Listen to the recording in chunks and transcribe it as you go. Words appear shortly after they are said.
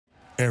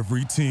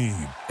Every team,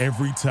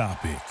 every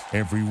topic,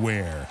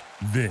 everywhere.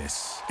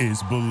 This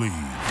is Believe.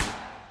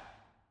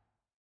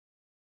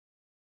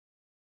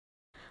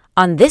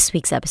 On this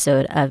week's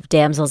episode of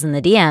Damsels in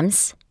the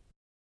DMs.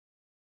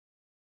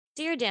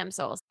 Dear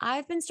damsels,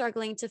 I've been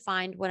struggling to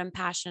find what I'm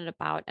passionate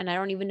about, and I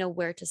don't even know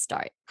where to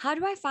start. How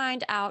do I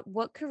find out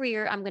what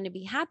career I'm going to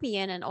be happy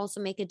in and also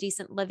make a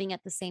decent living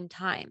at the same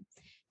time?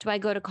 Do I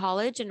go to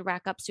college and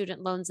rack up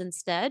student loans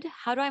instead?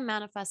 How do I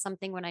manifest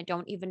something when I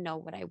don't even know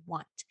what I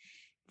want?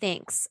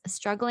 Thanks.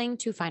 Struggling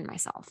to find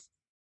myself.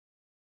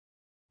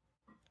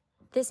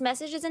 This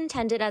message is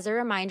intended as a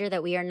reminder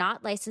that we are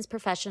not licensed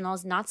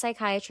professionals, not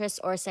psychiatrists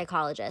or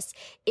psychologists.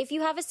 If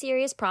you have a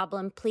serious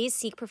problem, please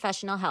seek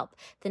professional help.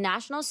 The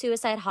National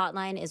Suicide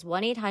Hotline is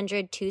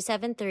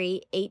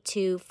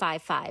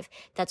 1-800-273-8255.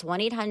 That's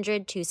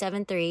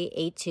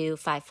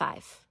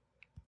 1-800-273-8255.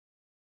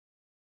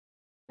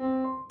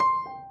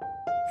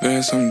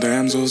 There's some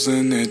damsels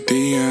in the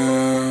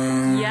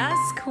DM. Yes,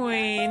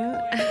 queen.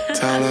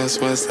 Tell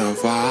us what's the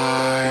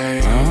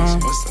vibe.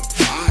 What's the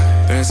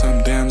vibe? There's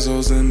some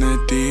damsels in the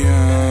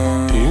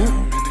DM. Who?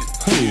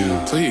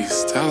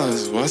 Please tell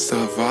us what's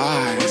the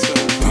vibe.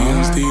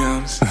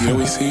 DMs, yeah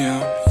we see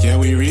them, yeah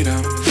we read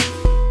them.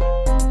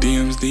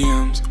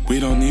 DMs, we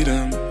don't need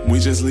them, we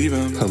just leave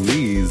them.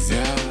 Please.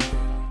 Yeah.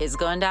 It's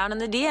going down in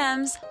the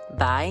DMs.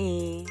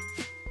 Bye.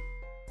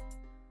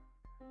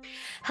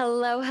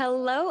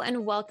 Hello,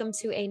 and welcome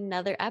to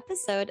another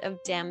episode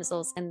of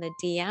Damsels in the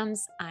DMs.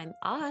 I'm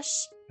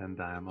Ash. And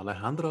I'm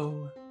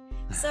Alejandro.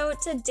 So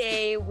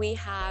today we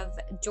have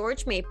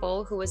George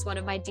Maple, who is one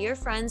of my dear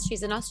friends.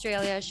 She's in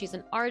Australia. She's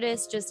an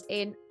artist, just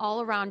an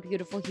all-around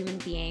beautiful human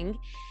being.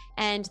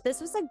 And this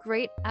was a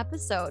great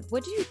episode.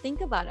 What did you think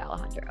about it,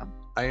 Alejandro?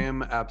 I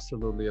am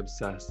absolutely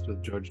obsessed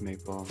with George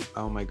Maple.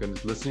 Oh my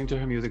goodness. Listening to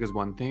her music is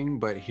one thing,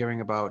 but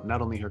hearing about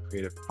not only her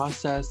creative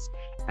process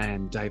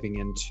and diving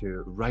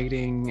into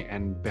writing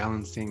and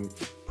balancing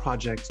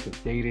projects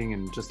with dating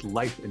and just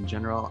life in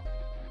general,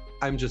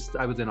 I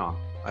was in awe.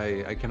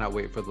 I cannot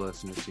wait for the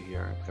listeners to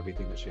hear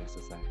everything that she has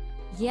to say.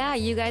 Yeah,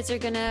 you guys are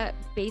gonna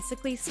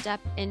basically step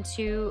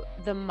into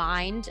the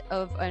mind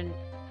of a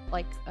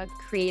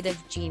creative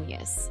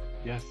genius.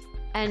 Yes.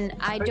 And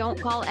I don't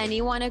call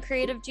anyone a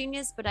creative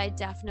genius, but I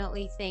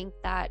definitely think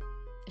that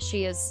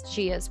she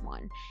is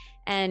one.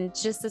 And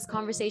just this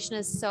conversation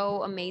is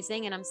so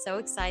amazing, and I'm so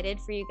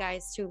excited for you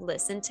guys to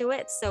listen to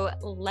it. So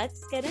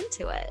let's get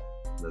into it.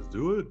 Let's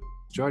do it.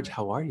 George,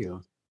 how are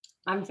you?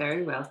 I'm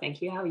very well,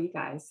 thank you. How are you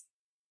guys?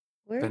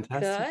 We're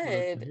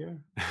Fantastic.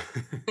 good.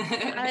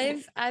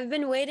 I've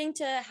been waiting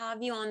to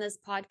have you on this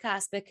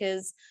podcast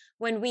because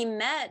when we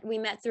met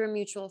through a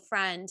mutual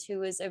friend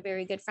who is a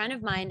very good friend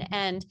of mine,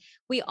 and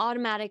we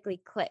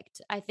automatically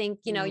clicked. I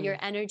think, your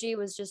energy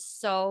was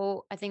just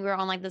so, I think we were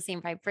on like the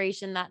same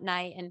vibration that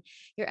night, and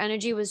your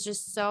energy was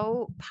just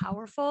so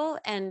powerful,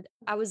 and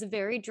I was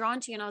very drawn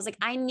to you, and I was like,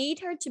 I need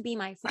her to be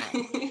my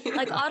friend.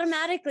 Like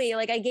automatically,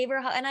 like I gave her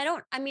a hug, and I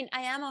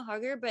am a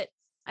hugger, but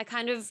I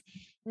kind of,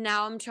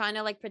 now I'm trying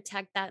to like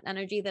protect that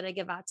energy that I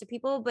give out to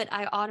people, but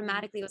I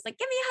automatically was like,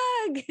 give me a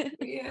hug.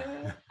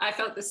 Yeah, I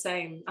felt the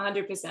same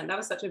 100%. That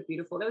was that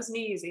was New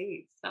Year's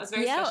Eve. That was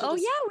very special. Oh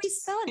yeah, we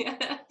spent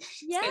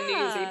Spend New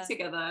Year's Eve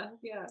together.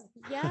 Yeah.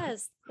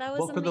 Yes, that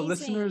was well, for the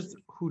listeners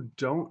who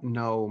don't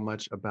know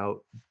much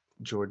about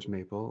George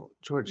Maple,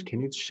 George,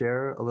 can you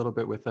share a little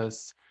bit with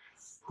us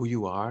who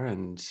you are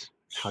and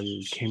how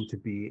you came to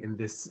be in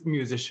this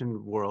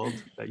musician world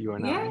that you are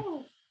now in?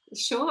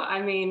 Sure.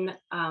 I mean,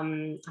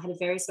 I had a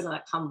very sort of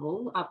like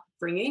humble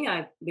upbringing.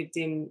 I lived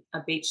in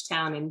a beach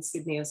town in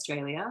Sydney,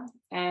 Australia.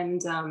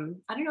 And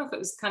I don't know if it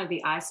was kind of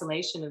the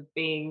isolation of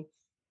we're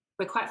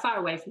quite far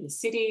away from the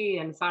city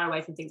and far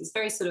away from things. It's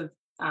very sort of,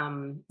 I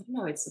don't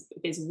know,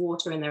 there's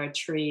water and there are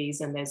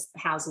trees and there's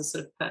houses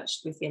sort of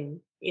perched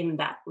in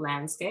that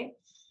landscape.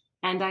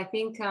 And I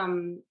think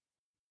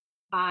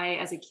I,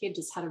 as a kid,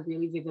 just had a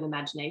really vivid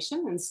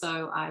imagination. And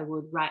so I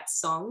would write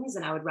songs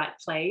and I would write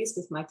plays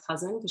with my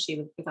cousin, because she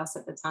lived with us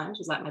at the time.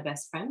 She was like my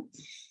best friend.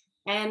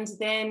 And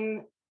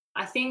then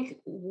I think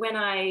when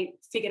I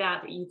figured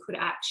out that you could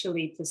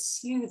actually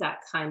pursue that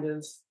kind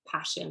of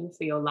passion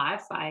for your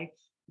life, I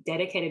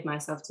dedicated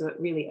myself to it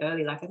really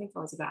early. Like I think I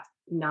was about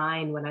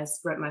 9 when I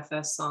wrote my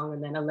first song,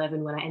 and then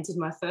 11 when I entered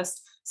my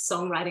first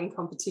songwriting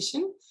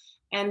competition.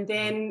 And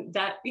then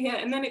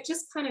and then it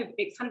kind of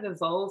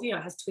evolved, it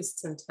has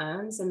twists and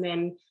turns. And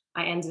then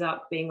I ended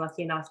up being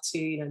lucky enough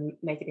to,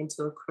 make it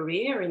into a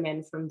career. And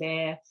then from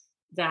there,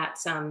 that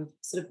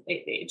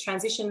it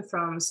transitioned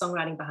from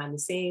songwriting behind the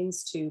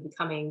scenes to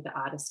becoming the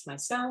artist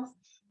myself.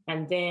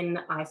 And then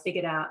I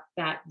figured out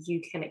that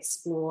you can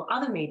explore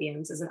other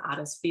mediums as an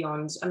artist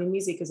beyond,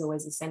 music is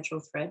always a central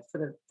thread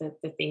for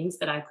the things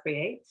that I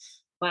create.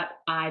 But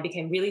I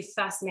became really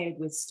fascinated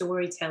with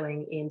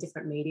storytelling in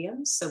different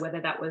mediums. So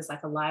whether that was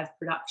like a live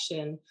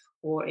production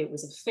or it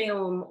was a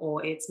film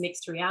or it's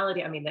mixed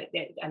reality,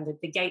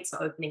 the gates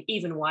are opening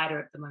even wider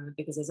at the moment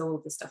because there's all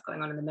of this stuff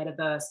going on in the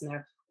metaverse and there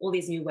are all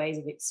these new ways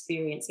of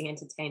experiencing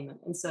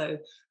entertainment. And so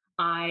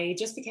I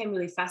just became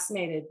really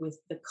fascinated with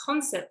the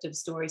concept of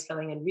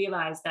storytelling and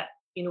realized that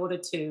in order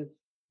to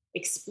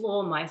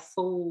explore my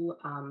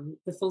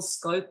the full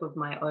scope of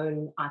my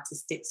own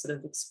artistic sort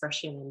of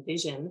expression and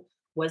vision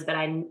was that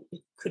I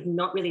could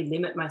not really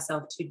limit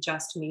myself to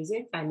just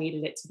music. I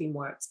needed it to be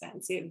more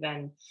expansive.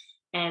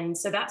 And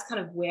so that's kind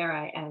of where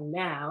I am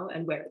now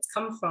and where it's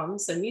come from.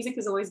 So music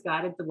has always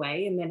guided the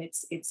way, and then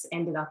it's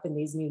ended up in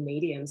these new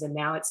mediums, and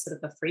now it's sort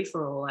of a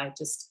free-for-all.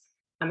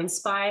 I'm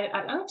inspired.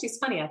 Actually, it's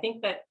funny. I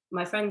think that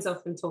my friends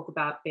often talk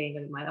about being,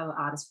 and my other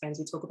artist friends,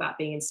 we talk about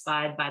being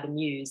inspired by the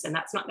muse, and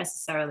that's not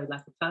necessarily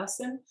like a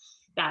person.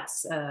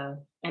 That's an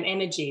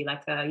energy, you're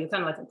kind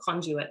of like a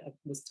conduit. I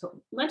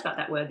learned about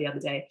that word the other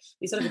day.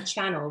 You're sort of a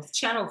channel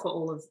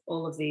for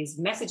all of these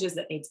messages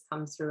that need to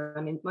come through.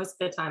 I mean, most of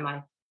the time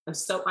I'm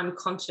so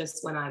unconscious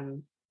when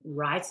I'm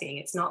writing.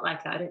 It's not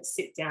like I don't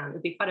sit down.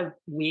 It'd be quite a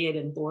weird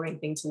and boring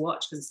thing to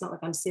watch, because it's not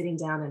like I'm sitting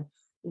down and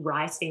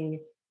writing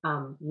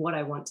what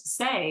I want to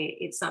say.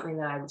 It's something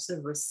that I sort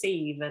of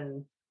receive,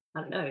 and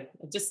I don't know,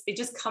 it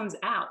just comes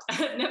out.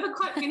 I've never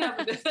quite been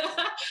able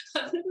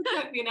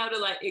to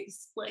like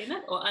explain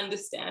it or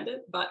understand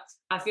it, but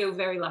I feel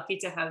very lucky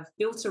to have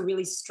built a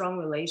really strong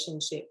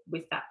relationship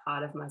with that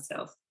part of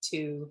myself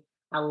to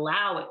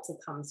allow it to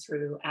come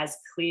through as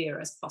clear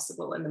as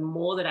possible. And the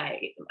more that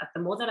I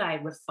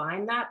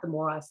refine that, the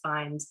more I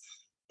find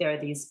there are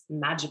these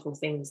magical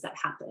things that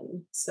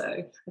happen. So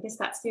I guess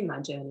that's been my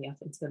journey up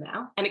until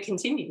now, and it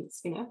continues,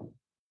 you know.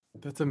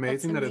 That's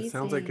amazing that it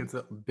sounds like it's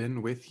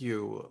been with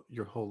you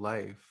your whole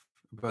life,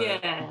 but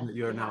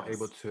you're now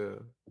able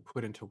to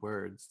put into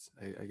words,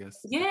 I guess.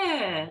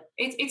 Yeah,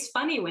 it's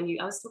funny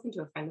I was talking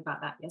to a friend about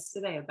that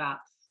yesterday, about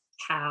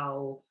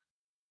how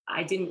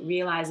I didn't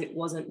realize it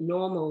wasn't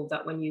normal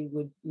that when you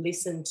would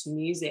listen to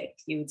music,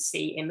 you would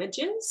see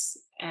images.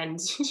 And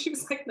she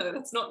was like, no,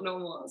 that's not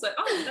normal. I was like,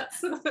 oh,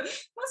 that's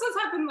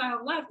what's happened my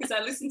whole life. Because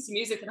I listen to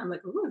music and I'm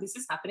like, oh, this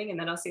is happening. And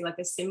then I'll see like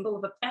a symbol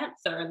of a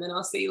panther. And then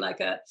I'll see like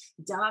a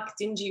dark,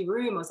 dingy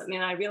room or something.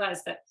 And I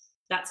realized that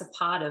that's a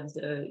part of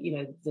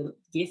the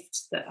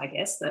gift that I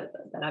guess that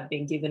I've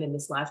been given in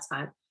this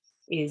lifetime,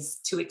 is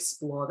to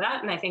explore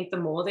that. And I think the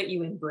more that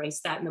you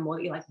embrace that, and the more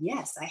that you're like,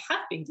 yes, I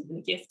have been given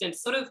a gift, and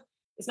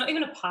it's not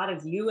even a part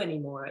of you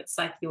anymore. It's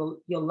like you're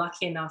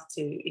lucky enough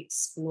to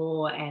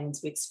explore and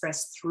to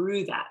express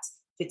through that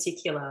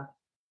particular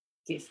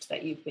gift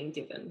that you've been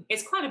given.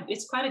 It's quite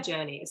a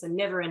journey. It's a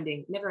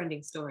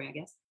never-ending story, I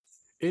guess.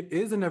 It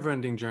is a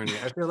never-ending journey.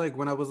 I feel like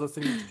when I was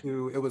listening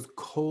to, it was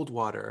Cold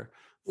Water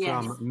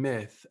from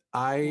Myth,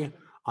 I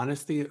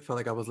honestly felt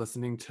like I was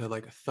listening to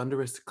like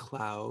thunderous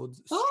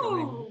clouds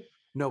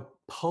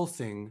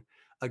pulsing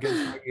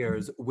against my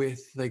ears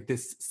with like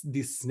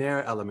these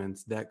snare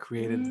elements that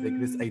created like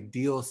this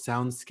ideal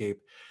soundscape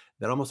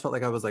that almost felt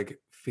like I was like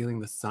feeling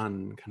the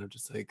sun kind of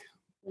just like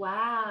heat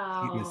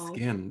my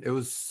skin. It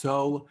was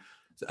so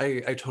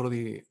I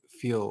totally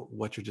feel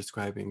what you're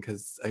describing,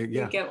 because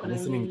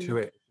listening to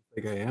it,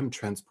 like I am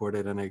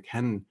transported and I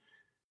can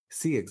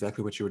see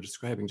exactly what you were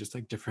describing, just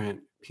like different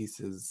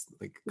pieces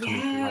like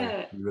coming to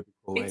life in a really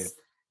cool way.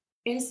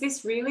 It's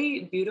this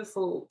really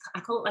beautiful, I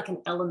call it like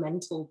an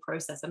elemental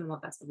process. I don't know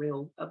if that's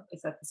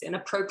if that's an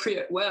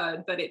appropriate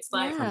word, but it's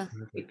like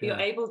you're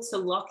able to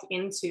lock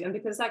into, and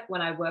because like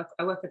when I work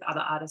with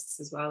other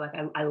artists as well. Like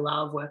I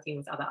love working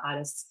with other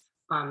artists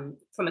from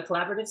a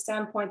collaborative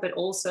standpoint, but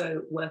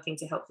also working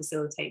to help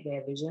facilitate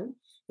their vision,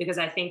 because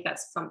I think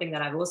that's something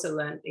that I've also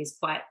learned is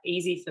quite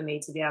easy for me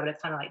to be able to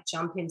kind of like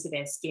jump into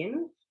their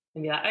skin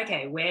and be like,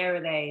 okay,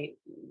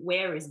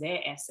 where is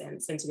their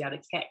essence, and to be able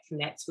to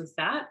connect with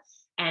that.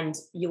 And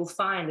you'll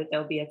find that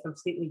there'll be a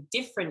completely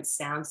different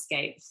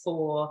soundscape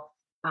for,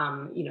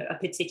 a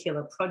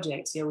particular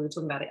project. I was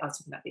talking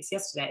about this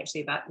yesterday,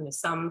 actually, about,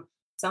 some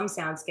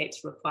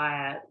soundscapes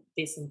require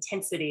this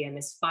intensity and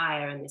this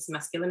fire and this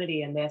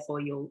masculinity, and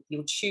therefore you'll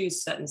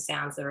choose certain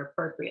sounds that are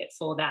appropriate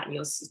for that, and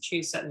you'll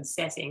choose certain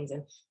settings.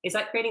 And it's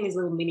like creating these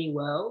little mini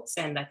worlds.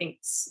 And I think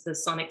the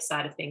sonic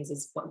side of things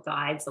is what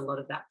guides a lot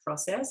of that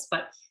process.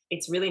 But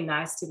it's really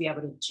nice to be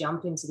able to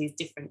jump into these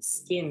different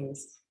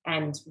skins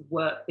and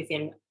work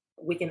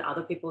within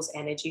other people's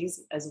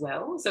energies as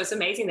well. So it's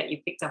amazing that you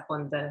picked up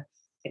on the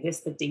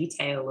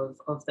detail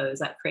of those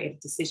like creative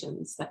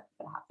decisions that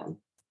happen.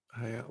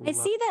 I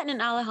see that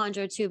in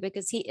Alejandro too,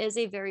 because he is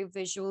a very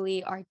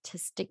visually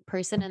artistic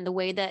person, and the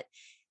way that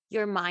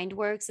your mind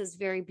works is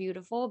very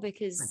beautiful,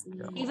 because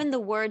even the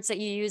words that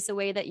you use, the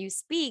way that you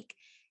speak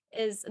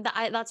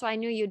that's why I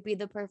knew you'd be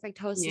the perfect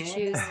host to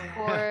choose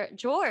for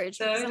George.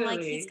 Because I'm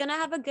like, he's gonna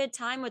have a good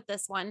time with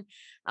this one.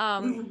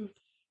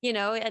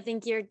 I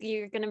think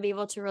you're going to be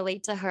able to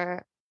relate to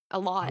her a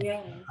lot.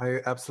 Yeah. I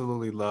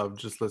absolutely love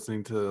just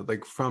listening to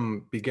like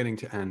from beginning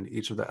to end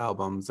each of the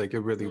albums. Like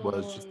it really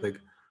was just like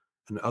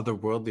an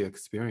otherworldly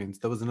experience.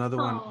 There was another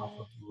one off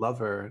of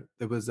Lover.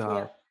 There was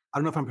I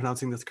don't know if I'm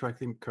pronouncing this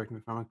correctly. Correct me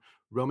if I'm wrong.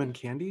 Roman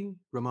Candy.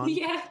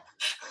 Yeah.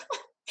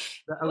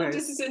 Okay.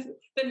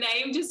 The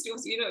name just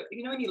feels,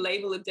 when you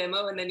label a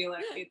demo and then you're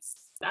like,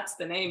 it's That's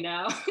the name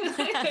now.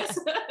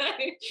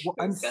 Well,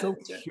 I'm so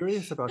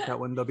curious about that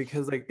one though,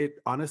 because like it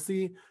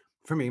honestly,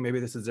 for me, maybe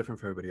this is different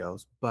for everybody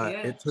else, but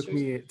Yeah, it took true.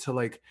 me to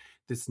like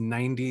this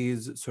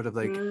 90s sort of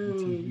like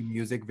MTV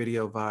music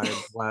video vibe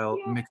while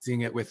Yeah.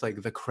 mixing it with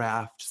like The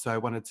Craft. So I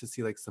wanted to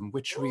see like some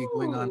witchery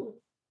going on. Ooh,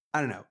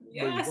 I don't know.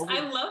 yes,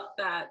 I love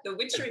that. The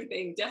witchery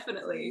thing,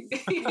 definitely.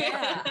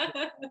 Yeah.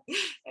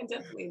 And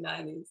definitely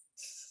 90s.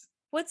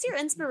 What's your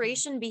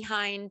inspiration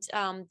behind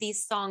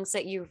these songs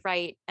that you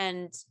write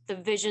and the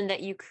vision that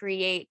you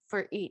create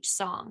for each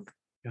song?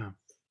 Yeah.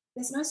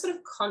 There's no sort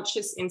of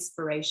conscious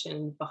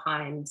inspiration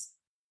behind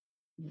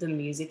the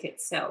music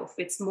itself.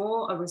 It's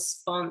more a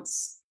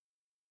response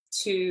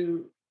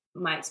to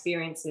my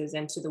experiences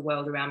and to the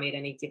world around me at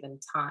any given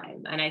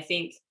time. And I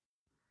think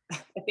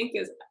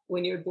as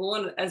when you're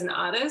born as an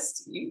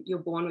artist, you're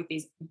born with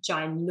these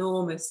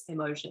ginormous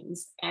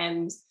emotions.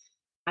 And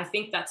I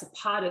think that's a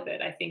part of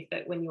it. I think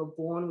that when you're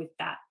born with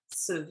that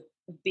sort of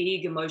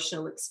big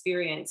emotional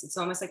experience, it's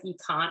almost like you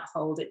can't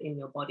hold it in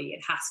your body.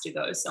 It has to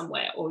go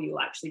somewhere or you'll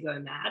actually go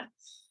mad.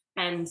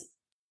 And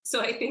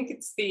so I think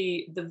it's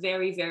the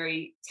very,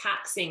 very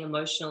taxing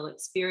emotional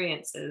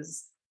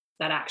experiences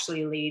that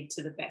actually lead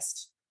to the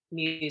best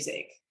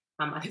music.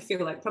 I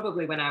feel like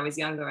probably when I was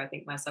younger, I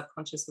think my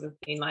subconscious would have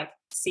been like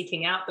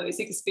seeking out those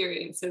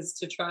experiences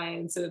to try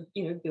and sort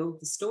of, build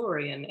the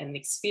story and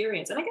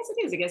experience. And I guess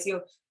it is. I guess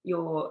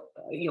you're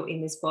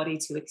in this body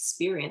to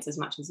experience as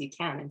much as you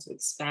can and to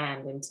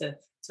expand and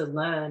to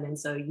learn. And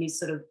so you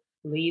sort of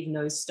leave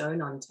no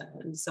stone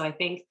unturned. So I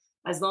think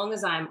as long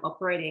as I'm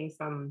operating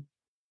from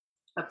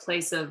a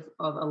place of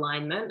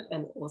alignment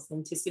and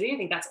authenticity, I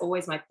think that's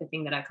always the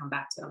thing that I come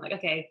back to. I'm like,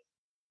 okay,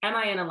 am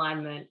I in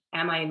alignment?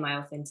 Am I in my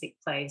authentic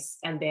place?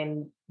 And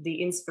then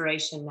the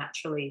inspiration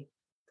naturally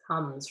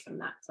comes from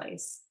that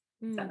place.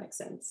 If that makes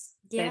sense.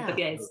 Yeah. But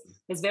yeah,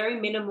 there's very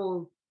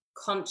minimal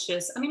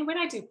conscious. I mean, when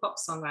I do pop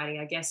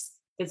songwriting, I guess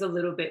there's a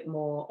little bit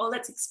more,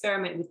 let's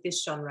experiment with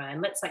this genre and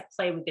let's like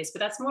play with this.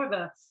 But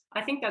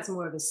I think that's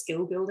more of a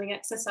skill building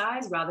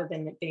exercise rather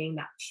than it being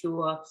that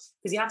pure,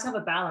 because you have to have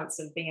a balance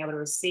of being able to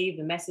receive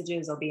the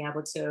messages or being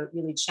able to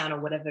really channel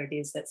whatever it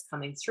is that's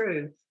coming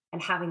through,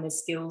 and having the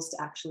skills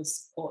to actually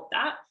support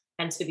that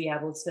and to be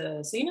able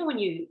to. So when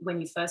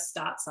you first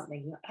start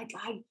something, you're like,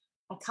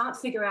 I can't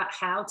figure out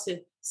how to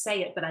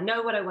say it, but I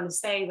know what I want to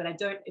say, but I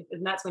don't.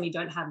 And that's when you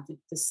don't have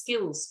the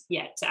skills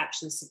yet to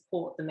actually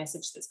support the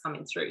message that's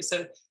coming through.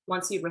 So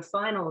once you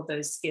refine all of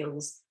those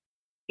skills,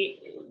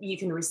 you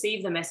can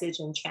receive the message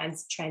and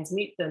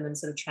transmute them and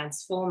sort of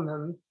transform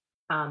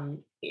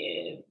them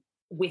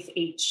with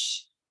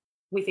each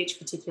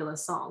particular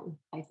song,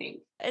 I think.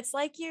 It's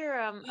like you're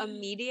a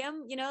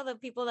medium, the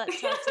people that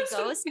talk to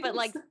ghosts, but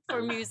like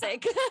for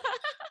music.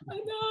 I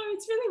know,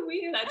 it's really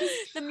weird.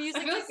 The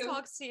music just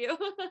talks to you.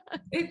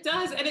 It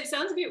does, and it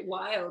sounds a bit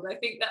wild. I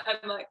think that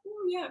I'm like,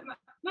 oh yeah, it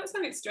might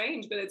sound a bit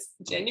strange, but it's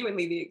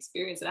genuinely the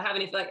experience that I have.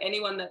 And if like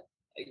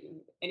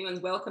anyone's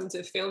welcome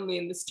to film me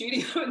in the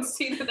studio and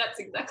see that that's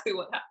exactly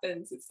what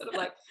happens. It's sort of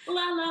like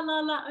la la la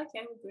la.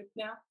 Okay, we're good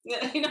now.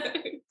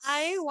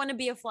 I want to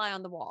be a fly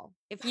on the wall.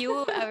 If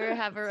you ever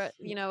have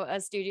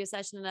a studio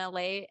session in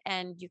LA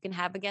and you can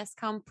have a guest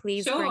come,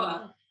 please bring me.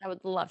 I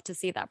would love to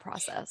see that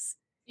process.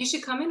 You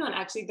should come in on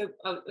actually.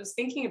 I was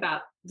thinking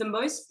about the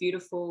most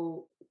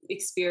beautiful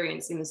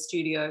experience in the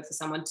studio for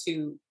someone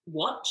to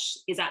watch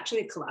is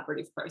actually a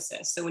collaborative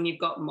process. So when you've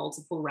got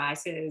multiple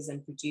writers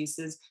and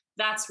producers,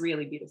 that's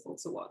really beautiful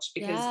to watch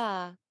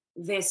because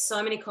there's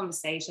so many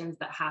conversations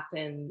that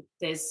happen.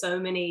 There's so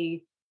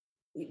many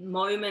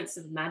moments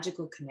of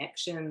magical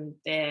connection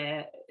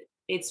there.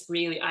 It's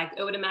really, I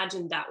would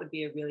imagine that would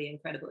be a really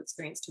incredible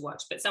experience to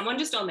watch. But someone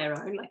just on their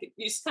own, like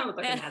you just kind of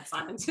look like a mad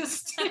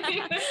scientist.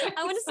 I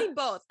want to see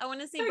both. I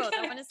want to see both.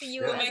 I want to see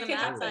you as a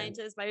mad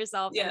scientist by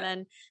yourself and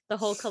then the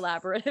whole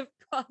collaborative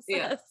process.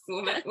 Yeah,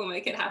 we'll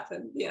make it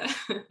happen. Yeah.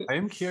 I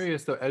am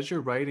curious though, as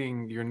you're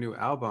writing your new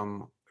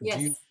album, do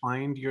you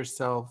find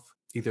yourself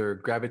either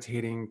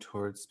gravitating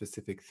towards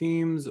specific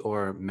themes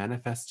or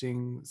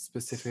manifesting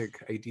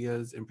specific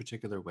ideas in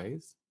particular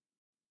ways?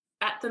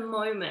 At the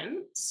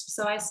moment,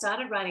 so I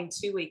started writing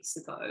 2 weeks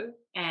ago,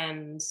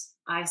 and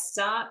I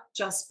start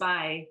just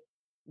by,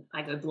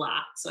 I go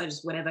blah. So I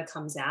just, whatever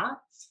comes out.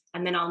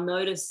 And then I'll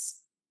notice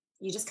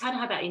you just kind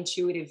of have that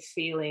intuitive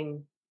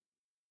feeling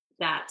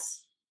that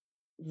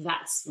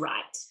that's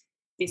right.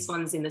 This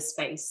one's in the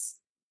space,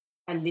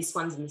 and this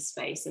one's in the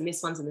space, and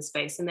this one's in the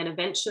space. And then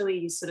eventually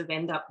you sort of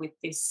end up with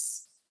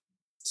this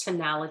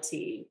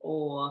tonality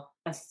or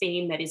a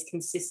theme that is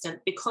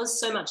consistent,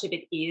 because so much of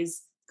it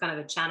is kind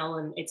of a channel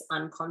and it's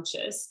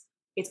unconscious.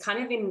 It's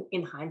kind of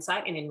in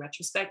hindsight and in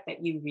retrospect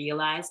that you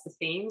realize the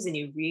themes and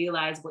you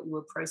realize what you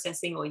were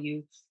processing, or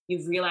you've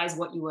realized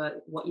what you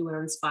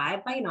were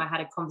inspired by. I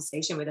had a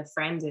conversation with a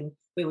friend and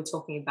we were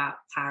talking about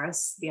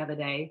Paris the other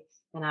day,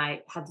 and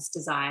I had this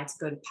desire to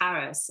go to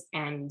Paris,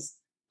 and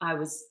I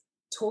was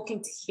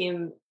talking to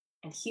him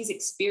and his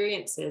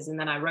experiences, and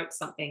then I wrote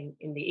something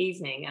in the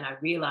evening and I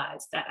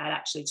realized that I'd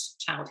actually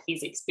channeled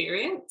his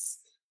experience,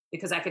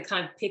 because I could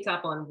kind of pick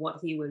up on what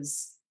he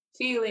was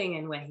feeling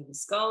and where he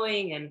was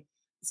going. And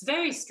it's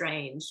very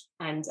strange.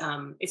 And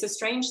it's a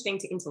strange thing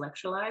to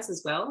intellectualize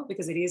as well,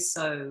 because it is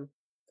so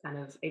kind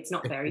of, it's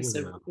not very,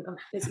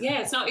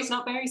 it's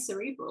not very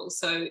cerebral.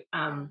 So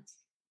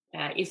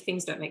if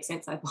things don't make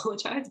sense, I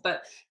apologize,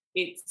 but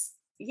it's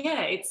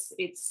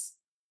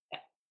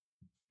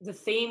the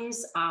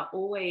themes are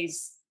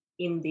always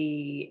in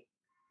the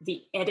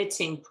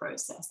editing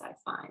process. I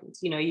find,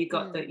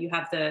 you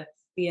have the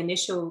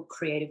initial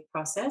creative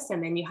process,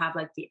 and then you have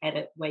like the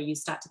edit where you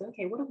start to go,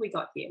 okay, what have we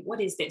got here?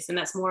 What is this? And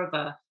that's more of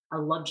a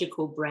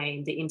logical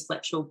brain, the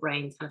intellectual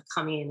brain kind of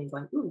coming in and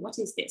going, ooh, what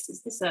is this?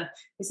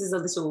 This is a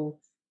little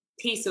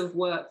piece of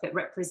work that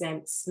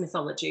represents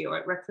mythology, or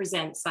it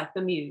represents like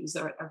the muse,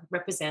 or it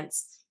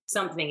represents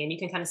something, and you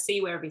can kind of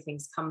see where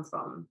everything's come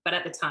from. But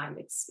at the time,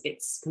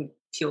 it's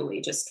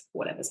purely just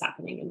whatever's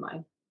happening in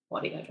my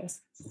body, I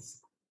guess.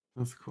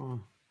 That's cool.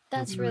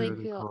 That's really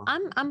cool.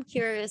 I'm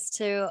curious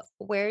to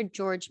where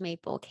George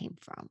Maple came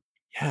from.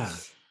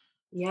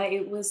 Yeah,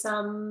 it was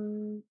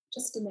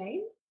just a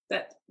name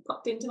that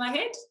popped into my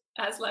head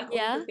as like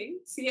all the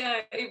things.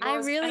 Yeah, it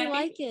was. I really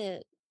like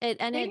it.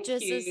 It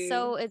just is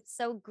so, it's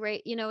so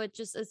great. It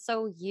just is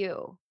so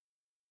you.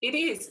 It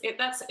is. It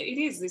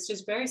is. It's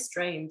just very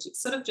strange.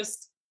 It's sort of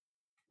just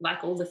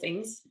like all the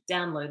things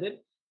downloaded.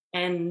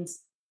 And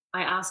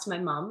I asked my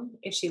mum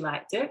if she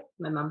liked it.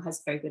 My mum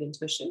has very good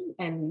intuition,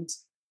 and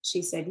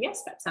she said,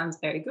 yes, that sounds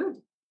very good.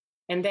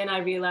 And then I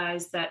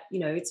realized that,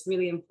 it's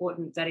really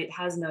important that it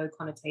has no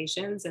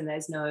connotations, and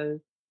there's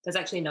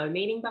actually no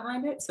meaning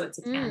behind it. So it's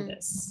a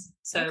canvas.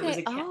 So it was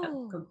a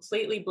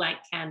completely blank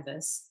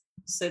canvas,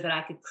 so that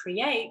I could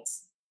create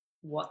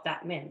what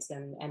that meant.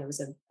 And it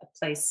was a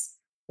place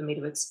for me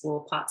to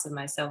explore parts of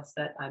myself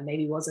that I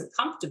maybe wasn't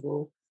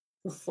comfortable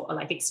before,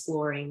 like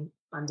exploring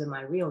under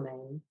my real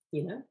name,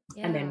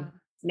 and then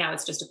now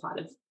it's just a part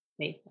of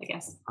me, I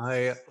guess.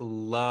 I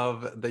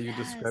love that you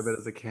describe it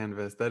as a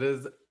canvas. That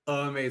is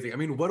amazing. I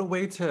mean, what a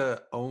way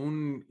to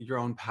own your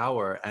own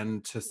power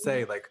and to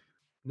say like,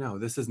 no,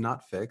 this is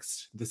not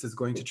fixed. This is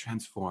going to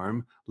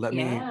transform. Let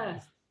me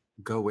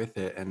go with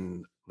it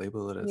and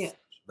label it as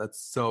that's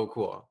so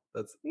cool.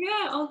 That's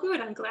oh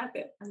good. I'm glad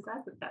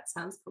that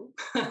sounds cool.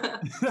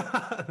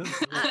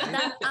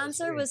 That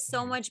answer was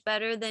so much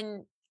better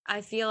than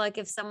I feel like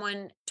if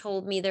someone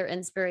told me their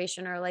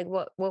inspiration or like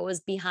what was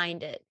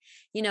behind it.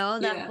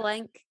 That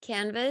blank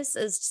canvas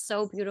is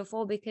so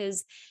beautiful,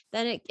 because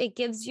then it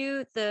gives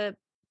you the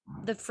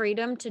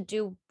freedom to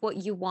do what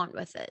you want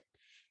with it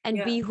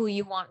and be who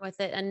you want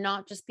with it, and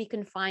not just be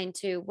confined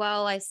to,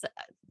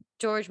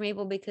 George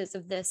Maple because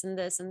of this and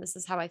this, and this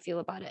is how I feel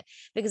about it,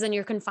 because then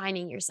you're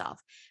confining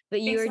yourself,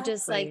 but you're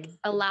just like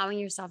allowing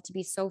yourself to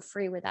be so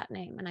free with that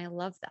name. And I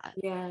love that.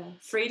 Yeah.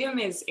 Freedom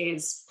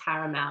is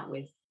paramount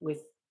with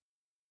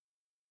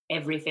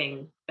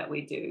everything that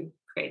we do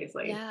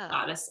creatively.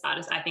 Artists,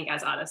 I think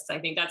as artists, I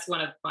think that's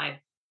one of my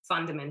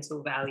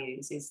fundamental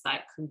values, is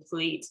like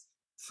complete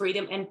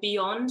freedom, and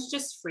beyond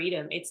just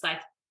freedom, it's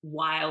like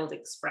wild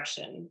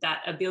expression,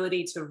 that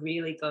ability to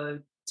really go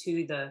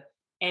to the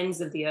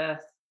ends of the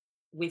earth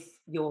with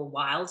your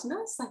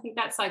wildness. I think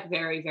that's like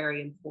very,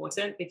 very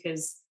important,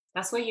 because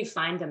that's where you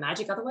find the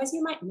magic. Otherwise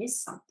you might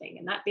miss something,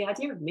 and that the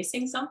idea of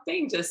missing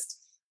something, just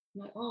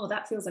like, oh,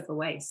 that feels like a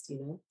waste.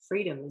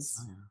 Freedom is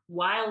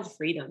wild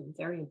freedom,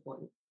 very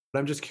important. But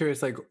I'm just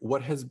curious, like,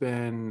 what has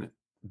been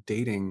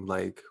dating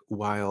like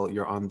while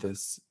you're on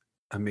this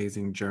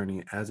amazing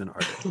journey as an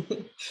artist?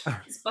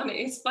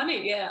 It's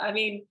funny. Yeah, I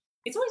mean,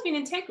 it's always been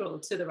integral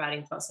to the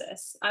writing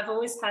process. I've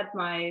always had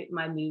my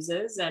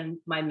muses and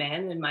my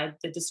men and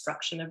the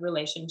destruction of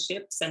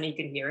relationships, and you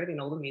can hear it in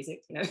all the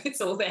music,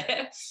 it's all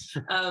there.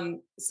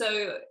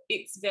 So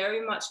it's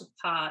very much a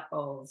part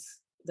of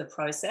the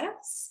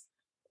process.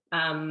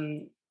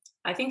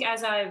 I think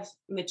as I've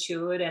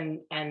matured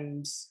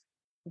and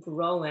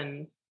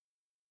grown,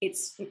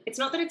 it's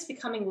not that it's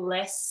becoming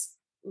less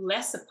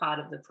a part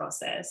of the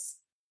process,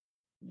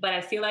 but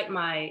I feel like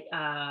my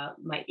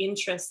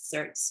interests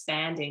are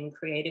expanding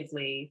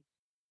creatively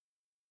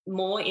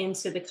more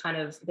into the kind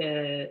of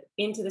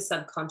into the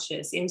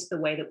subconscious, into the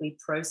way that we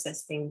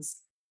process things.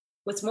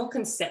 It's more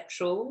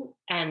conceptual,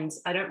 and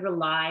I don't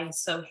rely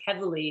so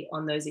heavily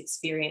on those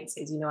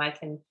experiences. I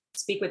can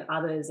speak with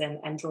others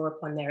and draw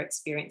upon their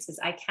experiences.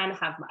 I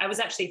was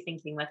actually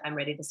thinking like I'm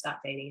ready to start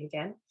dating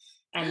again.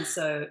 And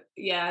so,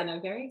 I know,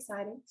 very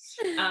exciting.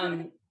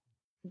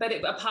 But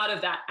a part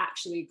of that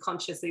actually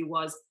consciously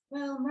was,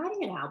 I'm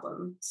writing an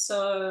album.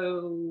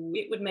 So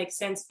it would make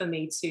sense for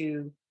me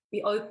to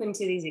be open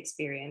to these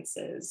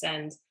experiences.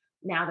 And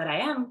now that I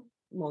am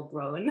more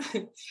grown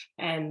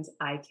and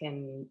I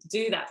can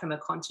do that from a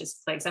conscious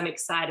place, I'm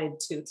excited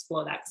to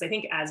explore that. Because I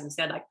think, as we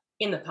said, like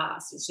in the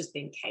past, it's just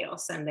been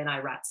chaos, and then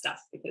I write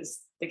stuff because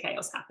the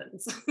chaos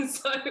happens.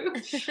 So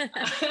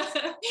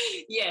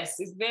yes,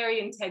 it's very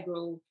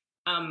integral.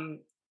 I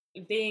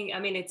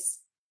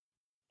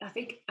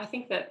think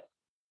that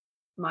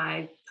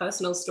my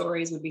personal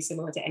stories would be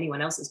similar to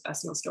anyone else's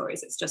personal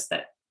stories. It's just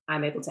that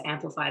I'm able to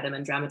amplify them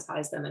and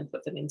dramatize them and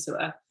put them into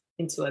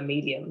a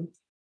medium.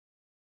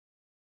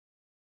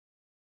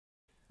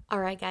 All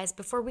right, guys,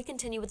 before we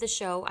continue with the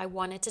show, I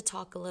wanted to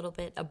talk a little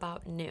bit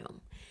about Noom.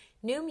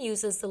 Noom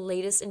uses the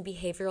latest in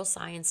behavioral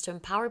science to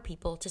empower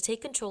people to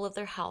take control of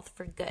their health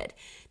for good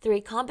through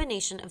a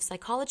combination of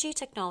psychology,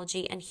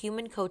 technology, and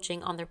human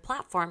coaching on their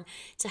platform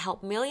to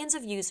help millions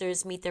of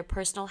users meet their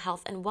personal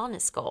health and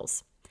wellness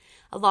goals.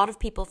 A lot of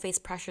people face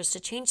pressures to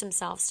change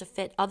themselves to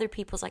fit other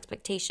people's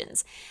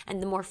expectations, and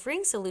the more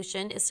freeing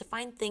solution is to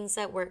find things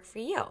that work for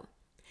you.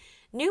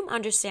 Noom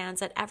understands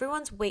that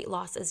everyone's weight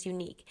loss is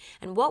unique,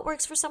 and what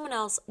works for someone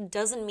else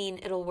doesn't mean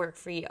it'll work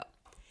for you.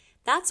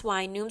 That's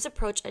why Noom's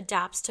approach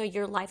adapts to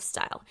your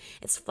lifestyle.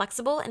 It's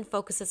flexible and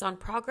focuses on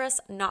progress,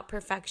 not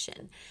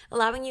perfection,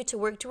 allowing you to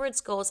work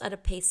towards goals at a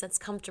pace that's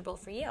comfortable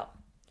for you.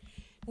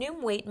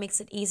 Noom Weight makes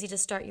it easy to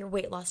start your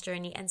weight loss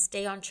journey and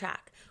stay on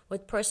track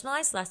with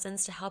personalized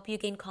lessons to help you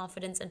gain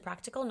confidence and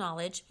practical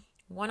knowledge,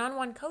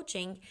 one-on-one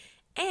coaching,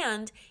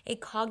 and a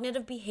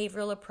cognitive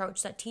behavioral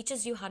approach that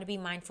teaches you how to be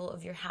mindful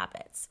of your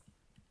habits.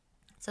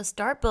 So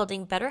start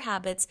building better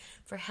habits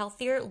for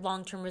healthier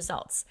long-term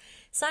results.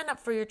 Sign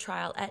up for your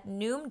trial at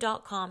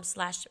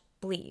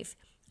noom.com/believe.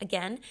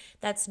 Again,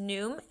 that's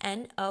Noom,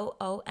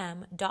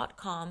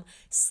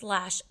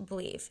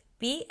 NOOM.com/believe,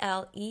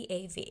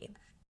 BLEAV.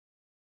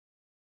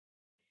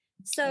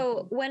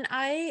 So when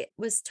I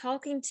was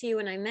talking to you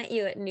and I met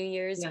you at New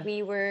Year's,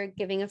 we were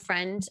giving a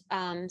friend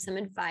some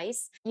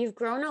advice. You've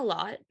grown a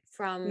lot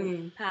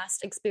from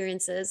past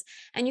experiences,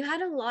 and you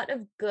had a lot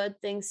of good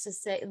things to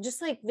say,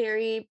 just like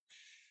very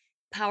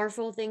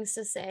powerful things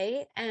to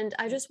say. And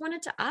I just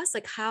wanted to ask,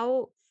 like,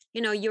 how,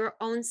 your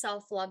own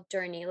self-love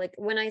journey, like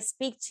when I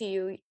speak to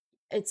you,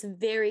 it's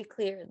very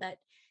clear that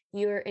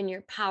you're in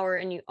your power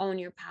and you own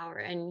your power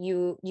and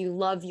you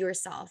love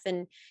yourself,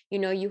 and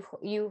you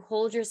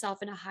hold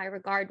yourself in a high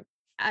regard,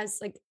 as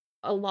like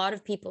a lot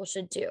of people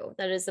should do.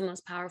 That is the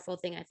most powerful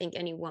thing I think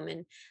any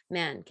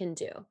man can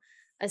do,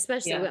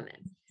 especially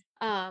women.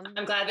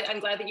 I'm glad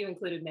that you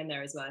included men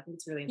there as well. I think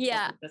it's really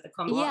important that the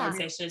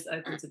conversation is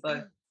open to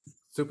both.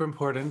 Super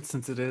important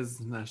since it is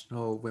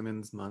National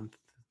Women's Month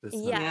this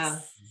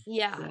month.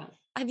 Yeah.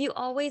 Have you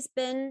always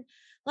been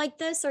like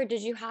this, or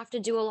did you have to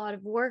do a lot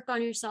of work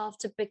on yourself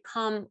to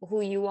become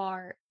who you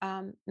are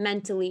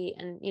mentally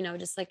and,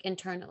 just like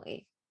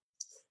internally?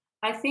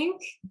 I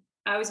think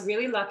I was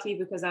really lucky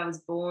because I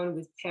was born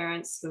with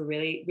parents who are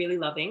really, really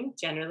loving.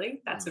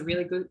 Generally, it's a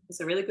really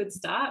good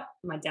start.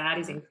 My dad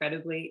is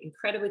incredibly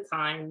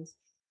kind,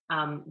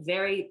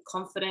 very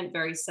confident,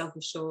 very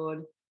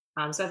self-assured.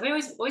 So I've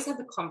always had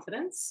the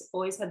confidence,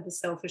 always had the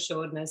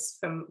self-assuredness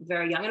from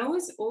very young, and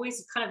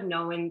always kind of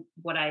knowing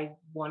what I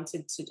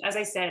wanted to. As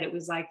I said, it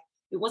was like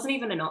it wasn't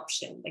even an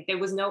option. Like there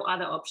was no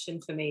other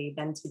option for me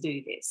than to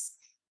do this,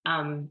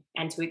 and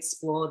to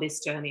explore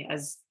this journey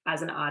as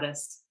an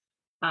artist.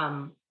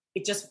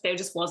 There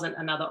just wasn't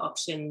another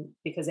option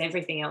because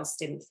everything else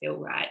didn't feel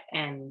right,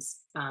 and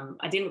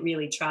I didn't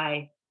really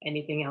try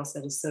anything else.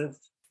 I just sort of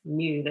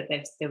knew that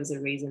there was a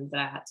reason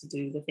that I had to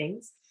do the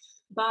things,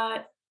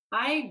 but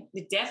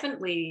it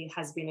definitely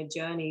has been a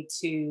journey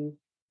to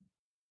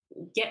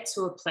get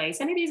to a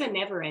place, and it is a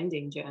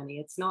never-ending journey.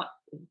 It's not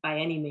by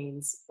any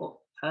means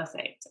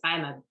perfect.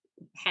 I'm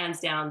hands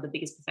down the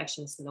biggest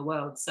perfectionist in the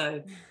world.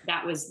 So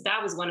that was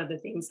one of the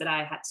things that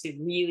I had to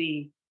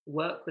really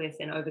work with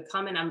and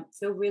overcome. And I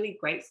feel really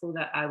grateful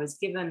that I was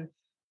given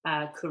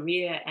a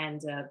career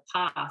and a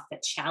path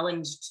that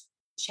challenged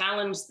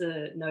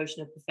the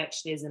notion of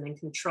perfectionism and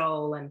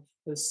control, and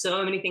there were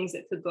so many things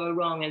that could go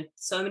wrong and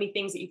so many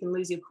things that you can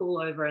lose your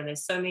cool over, and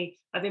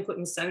I've been put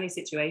in so many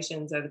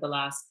situations over the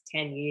last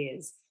 10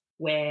 years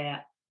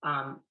where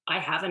I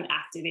haven't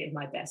acted in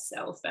my best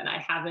self, and I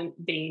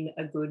haven't been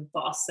a good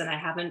boss, and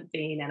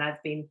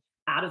I've been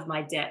out of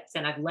my depth,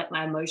 and I've let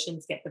my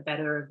emotions get the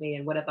better of me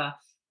and whatever,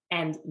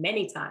 and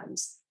many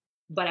times.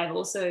 But I've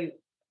also,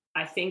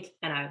 I think,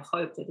 and I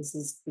hope that this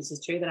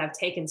is true, that I've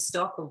taken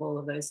stock of all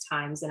of those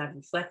times, and I've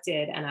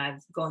reflected, and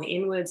I've gone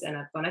inwards, and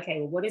I've gone, okay,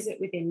 well, what is it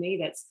within me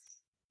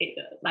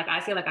like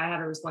I feel like I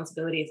have a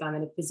responsibility if I'm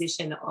in a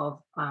position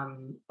of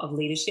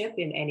leadership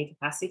in any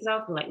capacity, because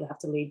I feel like you have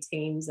to lead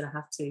teams, and I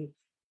have to,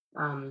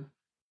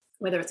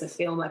 whether it's a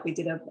film, like we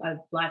did a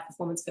live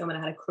performance film, and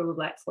I had a crew of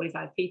like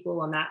 45 people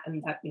on that,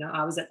 and that,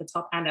 I was at the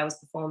top and I was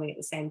performing at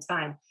the same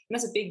time, and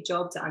that's a big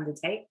job to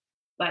undertake.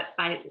 But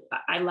I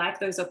like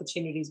those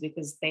opportunities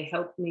because they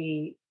help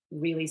me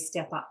really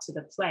step up to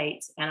the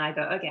plate, and I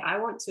go, okay, I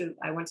want to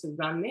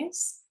run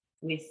this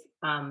with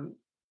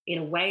in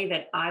a way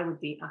that I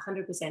would be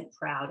 100%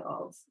 proud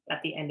of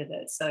at the end of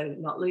it. So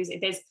not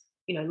losing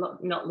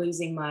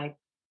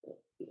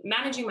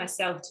managing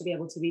myself to be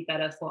able to be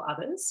better for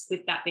others,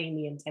 with that being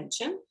the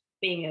intention,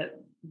 being a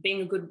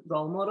good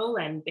role model,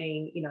 and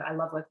being, I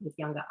love working with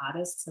younger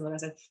artists and the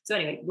rest of it. So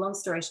anyway, long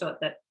story short,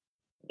 that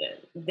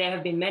there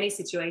have been many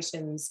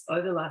situations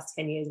over the last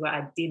 10 years where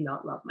I did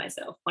not love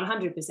myself,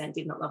 100%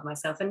 did not love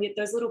myself. And yet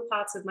those little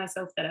parts of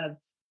myself that are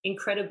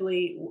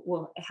incredibly,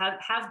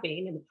 have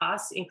been in the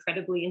past,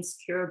 incredibly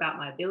insecure about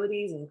my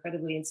abilities,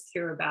 incredibly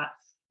insecure about,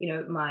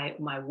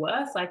 my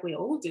worth, like we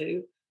all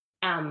do.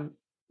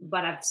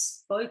 but I've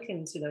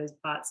spoken to those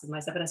parts of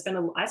myself, and I spend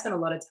a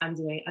lot of time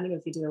doing. I don't know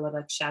if you do a lot of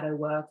like shadow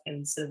work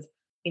and sort of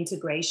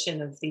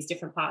integration of these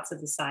different parts of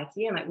the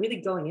psyche, and like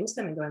really going into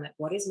them and going like,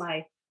 what is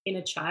my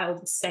inner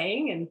child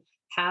saying, and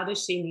how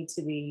does she need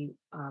to be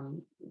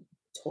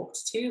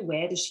talked to?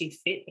 Where does she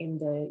fit in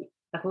the,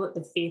 I call it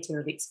the theater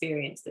of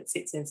experience that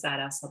sits inside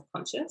our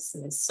subconscious?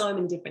 And there's so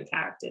many different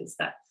characters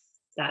that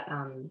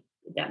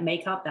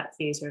make up that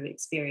theater of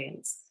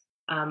experience.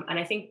 And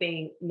I think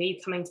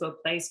coming to a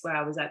place where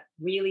I was like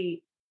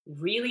really,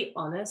 really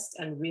honest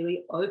and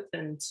really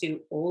open to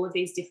all of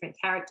these different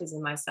characters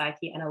in my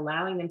psyche and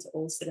allowing them to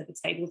all sit at the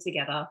table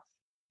together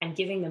and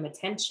giving them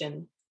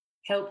attention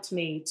helped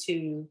me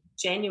to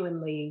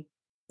genuinely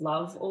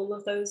love all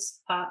of those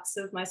parts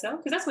of myself,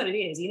 because that's what it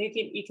is.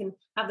 You can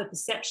have the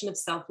perception of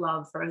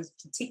self-love for a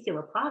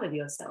particular part of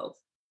yourself,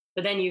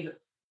 but then you've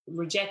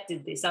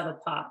rejected this other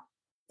part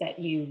that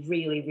you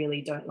really,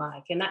 really don't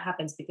like. And that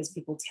happens because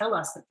people tell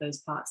us that those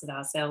parts of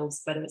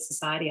ourselves, whether it's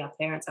society, our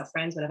parents, our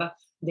friends, whatever,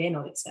 they're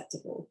not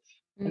acceptable.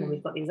 And then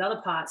we've got these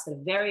other parts that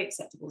are very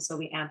acceptable, so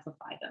we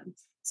amplify them.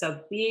 So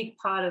a big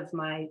part of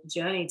my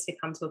journey to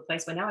come to a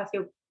place where now I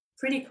feel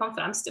pretty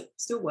confident. I'm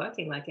still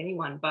working like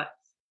anyone, but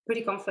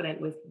pretty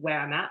confident with where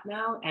I'm at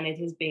now. And it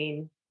has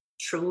been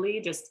truly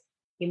just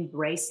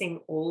embracing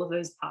all of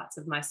those parts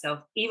of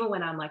myself, even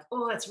when I'm like,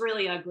 oh, that's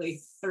really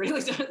ugly. I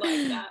really don't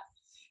like that.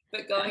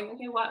 But going,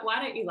 okay,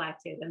 why don't you like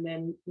it? And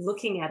then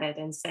looking at it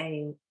and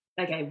saying,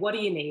 okay, what do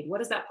you need? What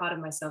does that part of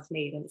myself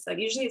need? And it's like,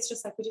 usually it's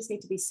just like, we just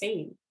need to be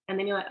seen. And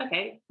then you're like,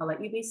 okay, I'll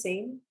let you be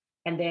seen.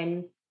 And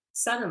then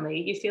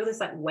suddenly you feel this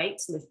like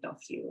weight lift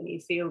off you, and you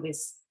feel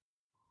this,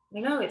 I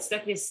don't know, it's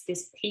like this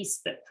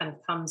peace that kind of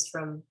comes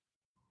from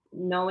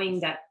knowing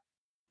that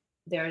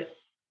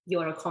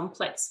you're a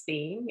complex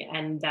being,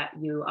 and that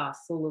you are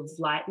full of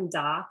light and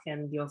dark,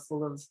 and you're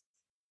full of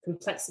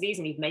complexities,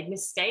 and you've made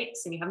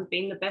mistakes, and you haven't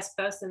been the best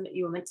person that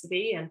you were meant to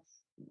be. And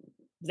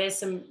there's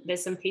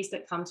some peace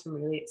that comes from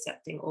really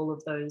accepting all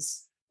of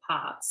those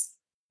parts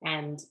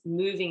and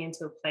moving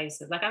into a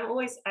place of like, I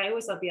always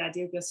love the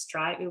idea of just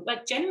striving,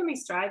 like genuinely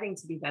striving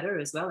to be better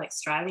as well, like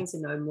striving to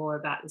know more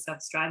about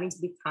yourself, striving to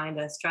be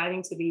kinder,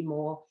 striving to be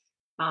more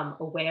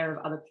aware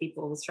of other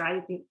people,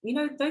 striving,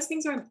 those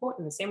things are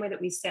important. The same way that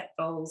we set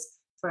goals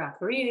for our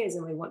careers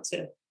and we want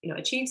to,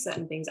 achieve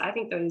certain things, I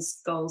think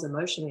those goals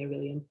emotionally are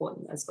really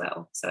important as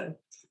well. So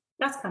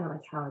that's kind of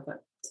like how I got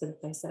to the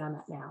place that I'm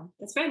at now.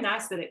 It's very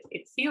nice that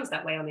it feels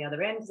that way on the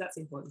other end, because that's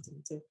important to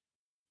me too.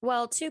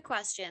 Well, 2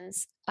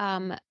 questions.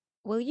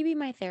 Will you be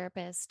my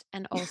therapist?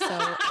 And also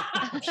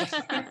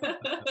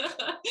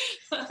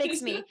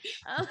fix me.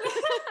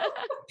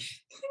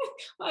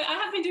 I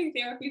have been doing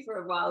therapy for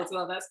a while as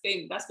well. That's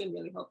been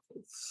really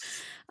helpful.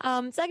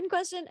 Second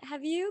question,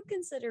 have you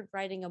considered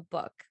writing a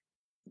book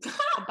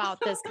about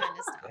this kind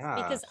of stuff? Yeah.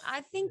 Because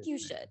I think you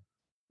should.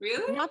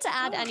 Really? Not to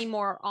add any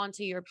more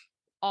onto your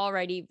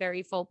already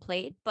very full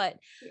plate, but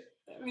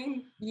I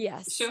mean,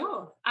 yes.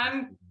 Sure.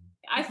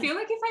 I feel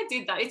like if I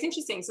did that, it's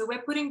interesting. So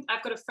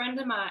I've got a friend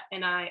of mine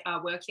and I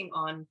are working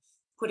on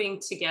putting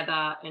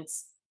together, and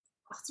it's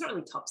not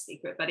really top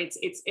secret, but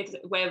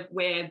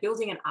we're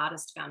building an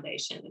artist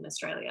foundation in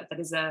Australia that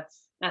is a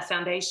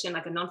foundation,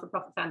 like a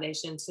non-for-profit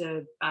foundation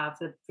for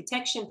the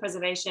protection,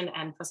 preservation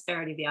and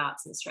prosperity of the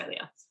arts in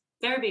Australia.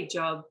 Very big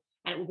job,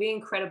 and it will be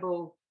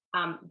incredible.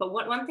 But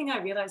one thing I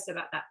realized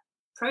about that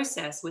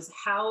process was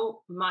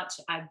how much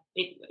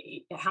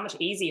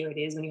easier it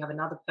is when you have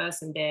another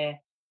person there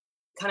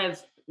kind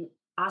of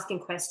asking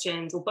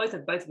questions, or both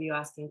of you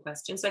asking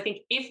questions. So I think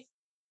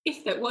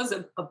if there was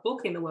a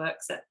book in the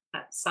works at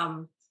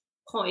some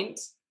point,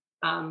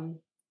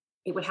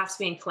 it would have to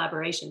be in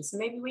collaboration. So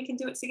maybe we can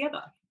do it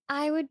together.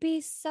 I would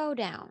be so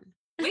down.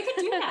 We could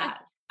do that.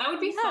 That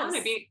would be fun.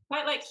 It'd be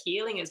quite like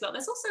healing as well.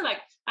 There's also like,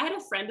 I had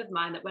a friend of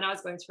mine that when I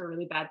was going through a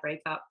really bad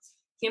breakup,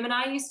 him and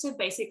I used to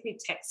basically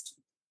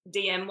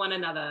DM one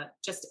another,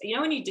 just,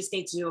 when you just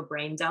need to do a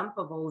brain dump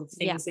of all the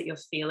things that you're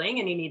feeling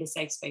and you need a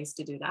safe space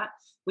to do that.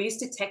 We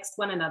used to text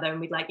one another, and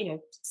we'd like,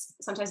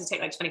 sometimes it'd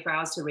take like 24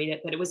 hours to read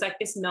it, but it was like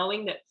this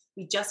knowing that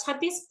we just had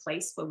this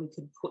place where we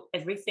could put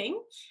everything,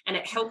 and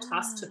it helped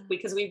us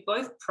because we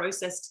both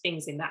processed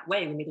things in that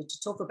way. We needed to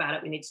talk about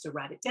it. We needed to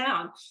write it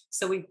down.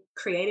 So we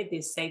created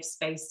this safe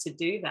space to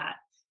do that.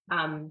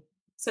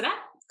 So that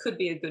could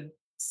be a good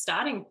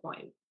starting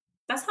point.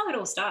 That's how it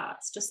all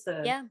starts. Just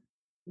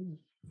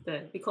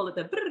we call it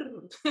the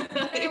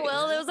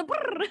well, it was a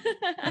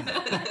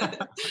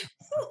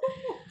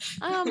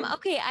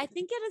okay, I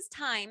think it is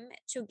time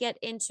to get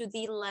into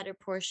the letter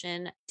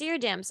portion. Dear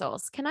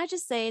damsels, can I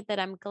just say that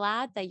I'm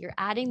glad that you're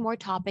adding more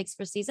topics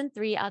for season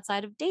 3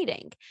 outside of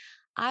dating.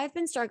 I've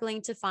been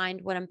struggling to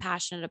find what I'm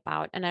passionate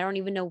about, and I don't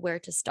even know where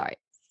to start.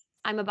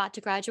 I'm about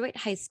to graduate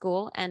high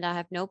school, and I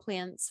have no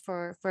plans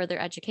for further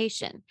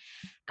education.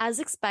 As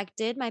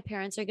expected, my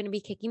parents are going to be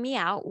kicking me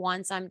out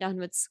once I'm done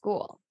with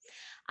school.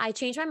 I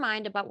change my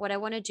mind about what I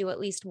want to do at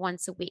least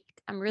once a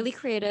week. I'm really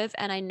creative,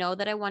 and I know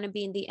that I want to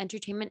be in the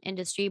entertainment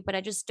industry, but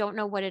I just don't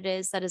know what it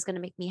is that is going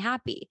to make me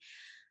happy.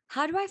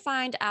 how do I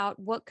find out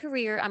what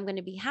career I'm going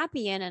to be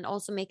happy in and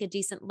also make a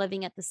decent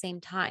living at the same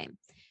time?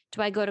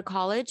 Do I go to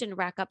college and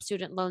rack up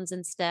student loans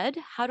instead?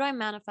 How do I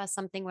manifest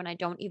something when I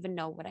don't even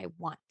know what I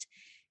want?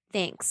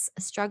 Thanks.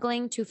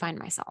 Struggling to find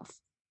myself.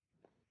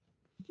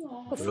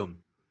 Boom.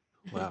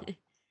 Wow.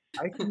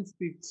 I can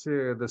speak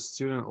to the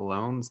student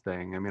loans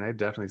thing. I mean, I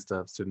definitely still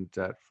have student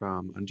debt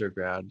from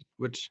undergrad,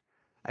 which,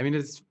 I mean,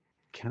 it's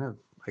kind of,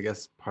 I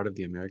guess, part of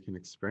the American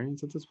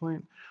experience at this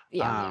point.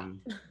 Yeah.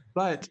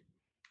 But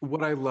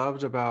what I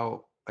loved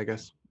about, I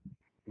guess,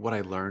 what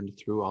I learned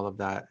through all of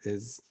that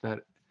is that,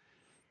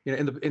 you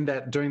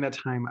know, during that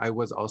time, I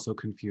was also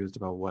confused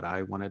about what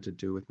I wanted to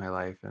do with my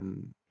life.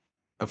 And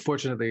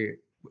fortunately,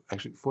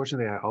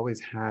 I always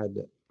had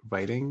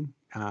writing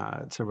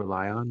to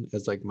rely on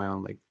as like my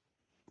own like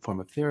form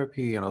of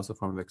therapy and also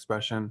form of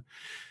expression.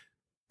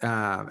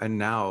 And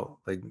now,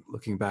 like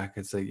looking back,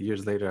 it's like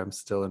years later, I'm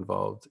still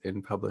involved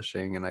in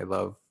publishing and I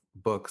love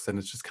books, and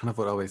it's just kind of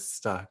what always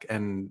stuck.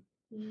 And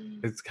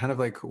it's kind of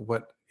like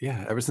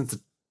ever since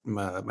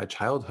my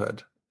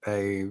childhood,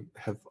 I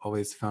have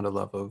always found a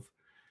love of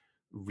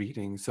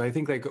reading. So I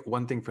think like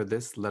one thing for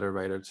this letter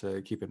writer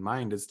to keep in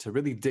mind is to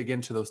really dig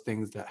into those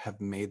things that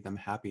have made them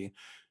happy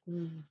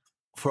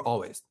for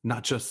always,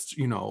 not just,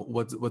 you know,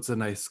 what's a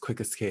nice quick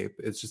escape.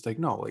 It's just like,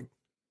 no, like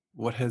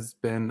what has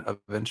been of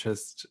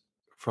interest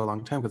for a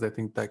long time, because I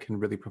think that can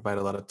really provide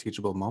a lot of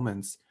teachable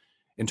moments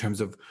in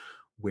terms of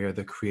where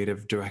the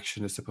creative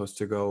direction is supposed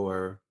to go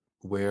or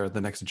where the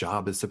next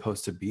job is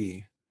supposed to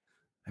be.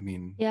 I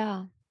mean,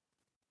 Yeah.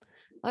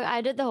 Like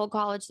I did the whole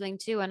college thing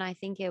too, and I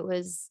think it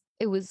was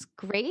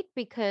great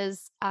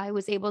because I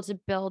was able to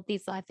build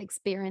these life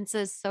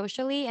experiences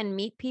socially and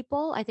meet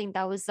people. I think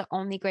that was the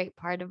only great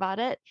part about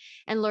it,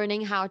 and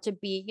learning how to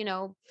be, you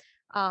know,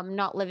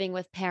 not living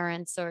with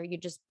parents or you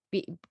just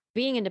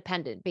being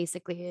independent.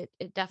 Basically,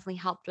 it definitely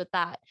helped with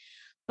that.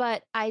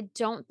 But I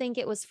don't think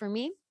it was for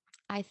me.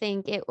 I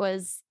think it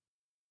was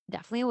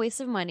definitely a waste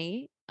of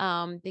money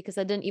because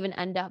I didn't even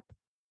end up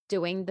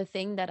doing the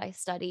thing that I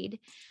studied.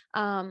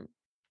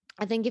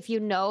 I think if you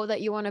know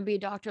that you want to be a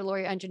doctor,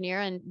 lawyer, engineer,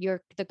 and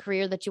the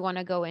career that you want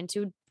to go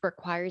into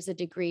requires a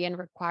degree and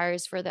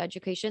requires further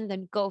education,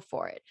 then go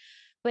for it.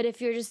 But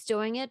if you're just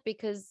doing it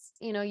because,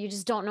 you know, you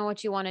just don't know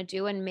what you want to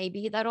do and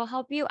maybe that'll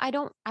help you, I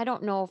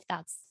don't know if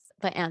that's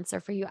the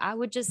answer for you. I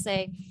would just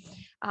say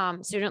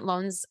student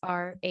loans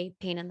are a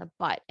pain in the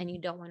butt and you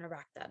don't want to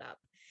rack that up.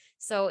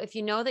 So if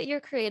you know that you're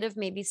creative,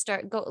 maybe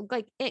go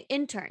like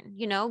intern,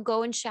 you know,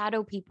 go and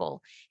shadow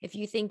people. If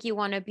you think you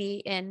want to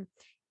be an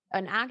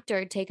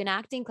actor, take an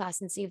acting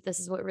class and see if this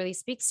is what really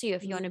speaks to you.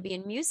 If you want to be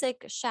in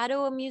music,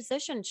 shadow a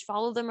musician,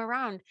 follow them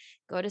around,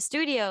 go to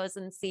studios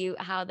and see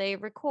how they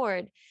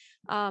record.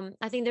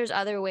 I think there's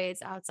other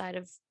ways outside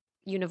of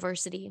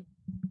university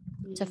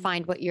to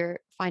find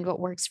what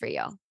works for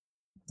you.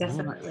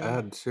 Definitely. I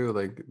add too,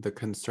 like the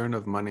concern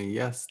of money.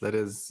 Yes, that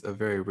is a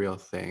very real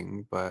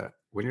thing. But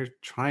when you're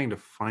trying to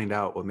find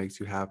out what makes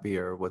you happy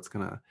or what's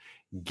gonna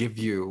give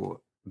you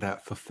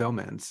that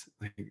fulfillment,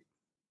 like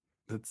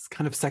it's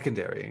kind of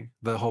secondary.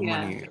 The whole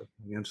money,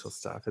 financial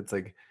stuff. It's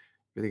like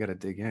really got to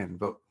dig in.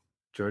 But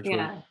George,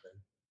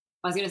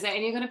 I was going to say,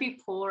 and you're going to be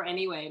poor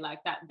anyway. Like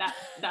that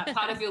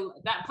part of your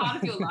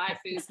life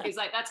is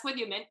like that's when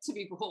you're meant to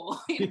be poor,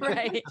 you know?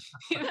 Right?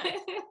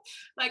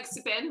 Like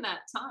spend that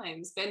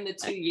time, spend the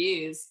 2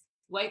 years.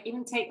 Like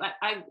even take like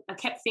I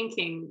kept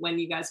thinking when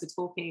you guys were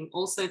talking,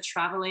 also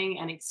traveling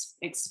and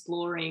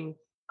exploring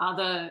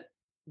other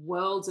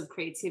worlds of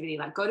creativity.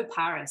 Like go to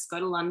Paris, go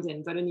to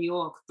London, go to New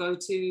York, go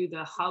to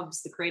the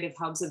hubs, the creative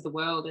hubs of the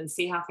world, and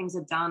see how things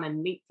are done,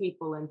 and meet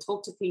people and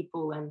talk to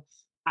people and.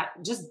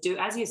 Just do,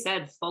 as you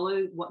said,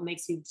 follow what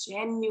makes you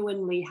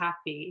genuinely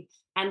happy,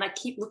 and like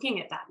keep looking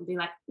at that and be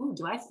like, ooh,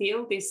 do I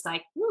feel this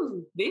like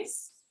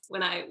this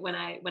when I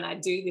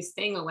do this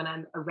thing or when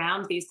I'm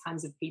around these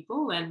kinds of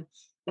people? And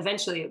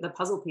eventually the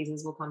puzzle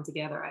pieces will come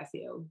together, I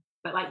feel.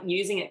 But like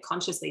using it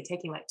consciously,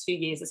 taking like 2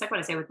 years, it's like what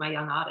I say with my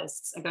young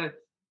artists. I go,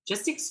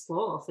 just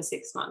explore for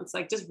 6 months,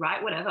 like just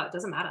write whatever, it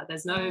doesn't matter.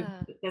 There's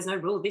no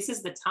rule. This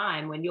is the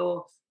time when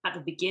you're at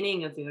the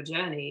beginning of your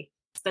journey.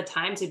 It's the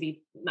time to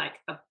be like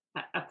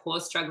a poor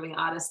struggling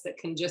artist that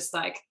can just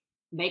like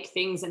make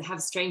things and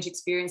have strange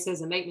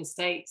experiences and make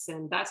mistakes.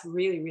 And that's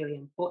really, really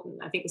important.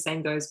 I think the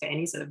same goes for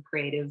any sort of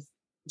creative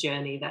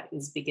journey that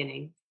is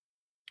beginning.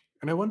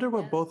 And I wonder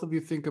what both of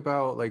you think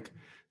about like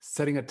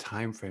setting a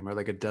time frame or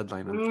like a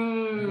deadline. I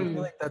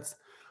feel like that's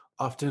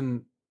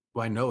often,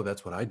 well, I know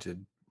that's what I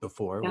did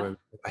before, where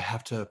I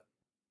have to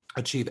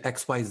achieve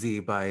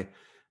XYZ by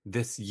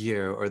this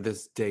year or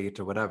this date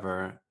or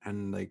whatever.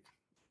 And like,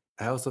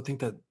 I also think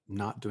that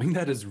not doing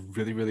that is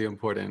really, really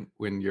important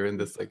when you're in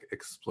this like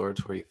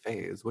exploratory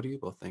phase. What do you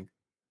both think?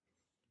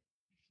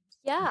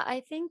 Yeah,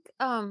 I think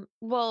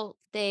well,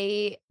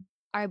 they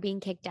are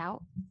being kicked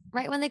out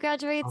right when they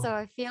graduate. So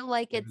I feel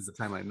like it's the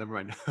timeline. Never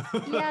mind.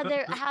 yeah,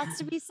 there has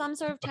to be some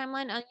sort of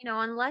timeline, you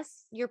know,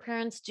 unless your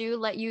parents do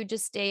let you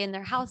just stay in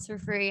their house for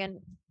free and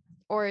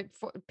or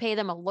pay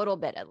them a little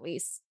bit at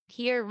least.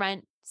 Here,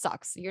 rent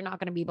sucks. You're not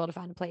going to be able to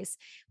find a place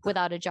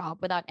without a job,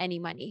 without any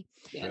money.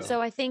 Yeah.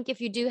 So I think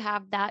if you do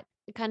have that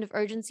kind of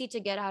urgency to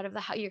get out of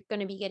the house, you're going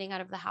to be getting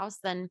out of the house,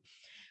 then,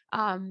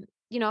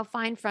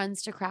 find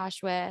friends to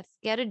crash with,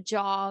 get a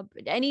job,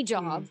 any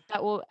job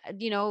that will,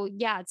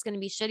 it's going to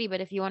be shitty.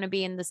 But if you want to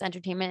be in this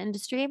entertainment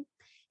industry,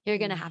 you're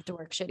going to have to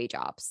work shitty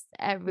jobs.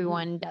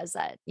 Everyone does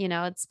that.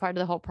 It's part of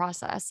the whole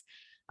process,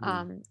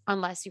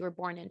 unless you were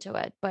born into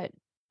it. But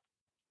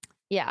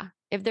yeah,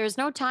 if there's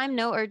no time,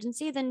 no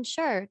urgency, then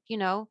sure,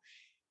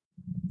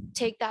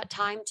 take that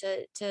time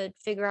to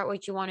figure out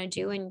what you want to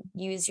do and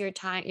use your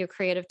time, your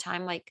creative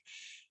time, like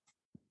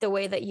the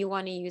way that you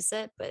want to use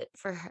it. But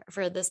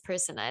for this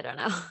person, I don't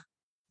know.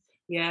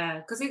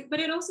 Yeah, but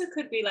it also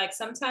could be like,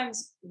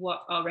 sometimes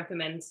what I'll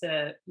recommend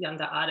to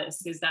younger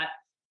artists is that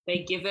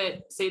they give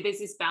it, so there's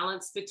this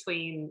balance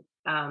between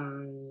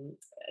timeline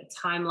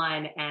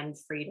and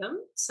freedom.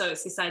 So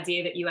it's this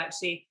idea that you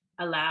actually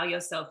allow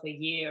yourself a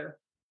year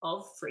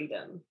of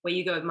freedom, where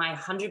you go, my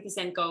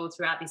 100% goal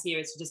throughout this year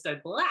is to just go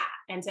blah,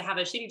 and to have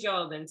a shitty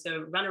job and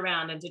to run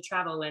around and to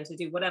travel and to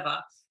do whatever.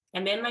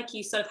 And then like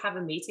you sort of have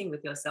a meeting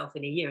with yourself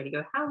in a year and you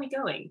go, how are we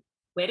going?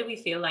 Where do we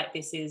feel like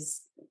this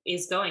is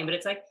going? But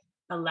it's like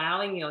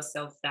allowing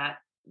yourself that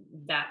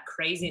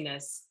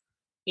craziness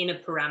in a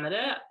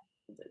parameter.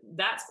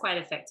 That's quite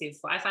effective.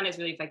 I find it's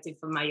really effective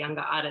for my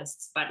younger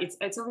artists, but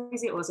it's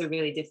obviously also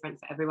really different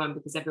for everyone,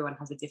 because everyone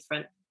has a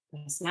different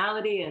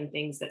personality and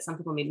things that some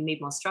people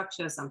need more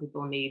structure, some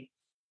people need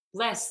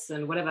less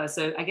and whatever.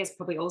 So I guess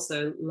probably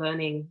also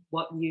learning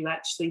what you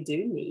actually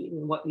do need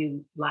and what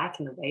you like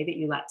in the way that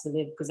you like to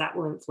live, because that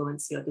will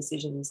influence your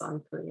decisions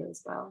on career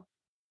as well.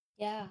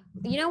 Yeah.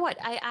 You know what?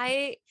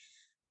 I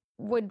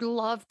would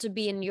love to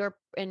be in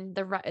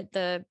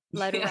the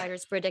letter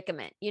writer's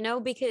predicament,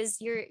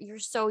 because you're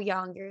so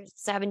young, you're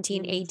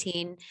 17,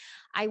 18.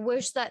 I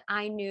wish that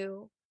I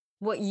knew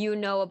what you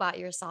know about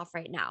yourself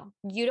right now.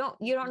 You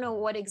don't know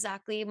what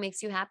exactly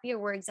makes you happy or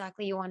where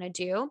exactly you want to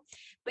do,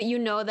 but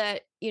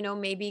that,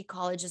 maybe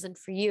college isn't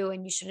for you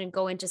and you shouldn't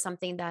go into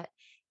something that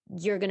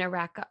you're going to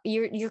rack up.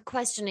 You're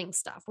questioning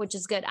stuff, which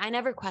is good. I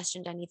never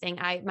questioned anything.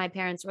 My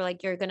parents were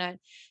like, you're going to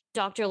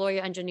doctor,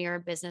 lawyer, engineer,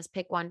 business,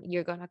 pick one,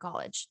 you're going to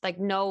college. Like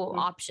no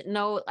option.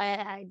 No,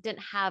 I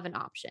didn't have an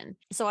option.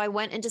 So I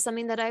went into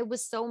something that I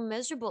was so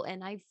miserable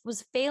in. I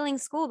was failing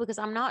school because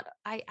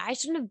I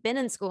shouldn't have been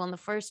in school in the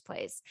first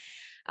place.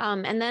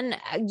 And then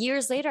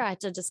years later, I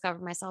had to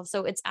discover myself.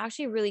 So it's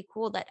actually really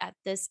cool that at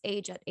this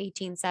age, at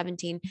 18,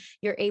 17,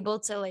 you're able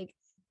to like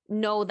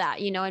know that,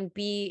 and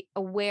be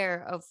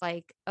aware of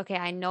like, okay,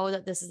 I know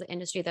that this is the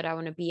industry that I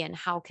want to be in.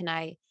 How can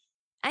I,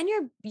 and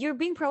you're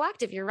being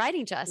proactive. You're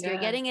writing to us. Yeah.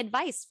 You're getting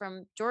advice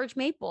from George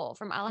Maple,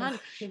 from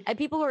Alejandro, and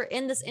people who are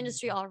in this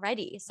industry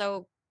already.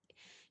 So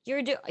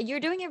you're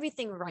doing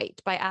everything right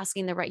by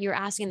asking the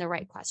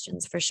right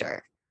questions for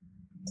sure.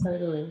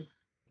 Totally.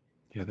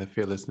 Yeah, the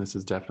fearlessness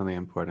is definitely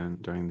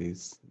important during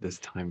this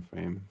time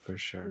frame for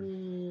sure.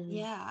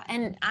 Yeah,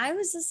 and I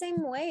was the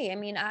same way. I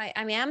mean, I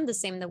am the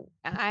same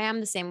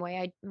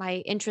way. My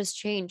interests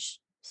change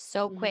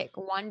so quick.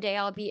 One day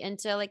I'll be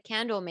into like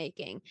candle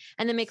making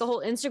and then make a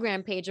whole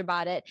Instagram page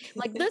about it.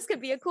 Like this could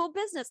be a cool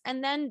business.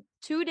 And then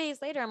 2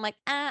 days later, I'm like,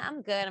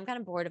 I'm good. I'm kind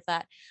of bored of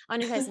that. I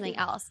want to try something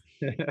else,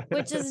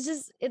 which is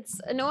just,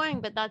 it's annoying,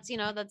 but that's, you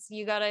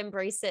got to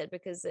embrace it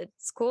because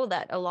it's cool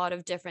that a lot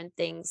of different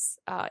things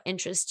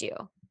interest you.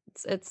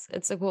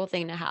 It's a cool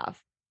thing to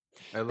have.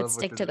 But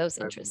stick to those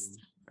interests.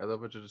 I love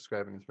what you're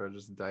describing as far as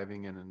just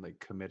diving in and like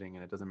committing,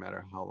 and it doesn't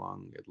matter how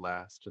long it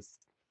lasts,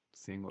 just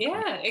seeing what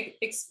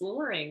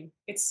exploring.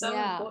 It's so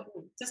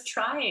important. Just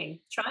trying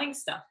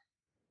stuff.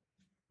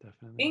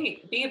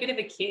 Definitely. Being a bit of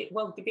a kid.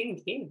 Well, being a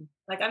kid.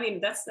 Like, I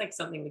mean, that's like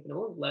something we can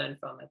all learn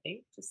from, I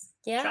think. Just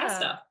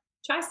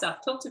try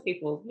stuff, talk to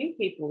people, meet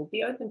people,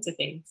 be open to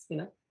things,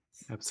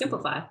 Absolutely.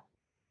 Simplify.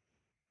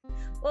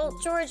 Well,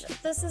 George,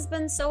 this has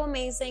been so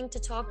amazing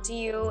to talk to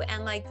you,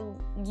 and like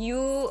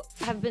you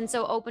have been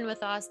so open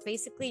with us.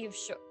 Basically, you've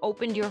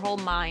opened your whole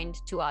mind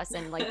to us,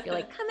 and like you're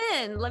like, come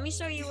in, let me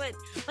show you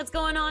what's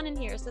going on in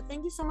here. So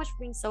thank you so much for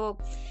being so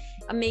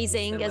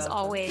amazing as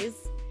always.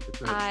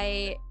 Oh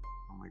my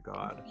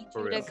God! Need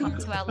you to come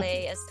to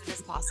LA as soon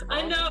as possible.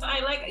 I know.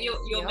 I like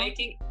you're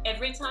making,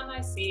 every time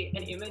I see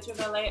an image of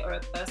LA or a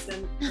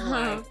person who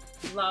I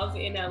love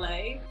in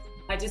LA,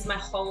 my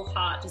whole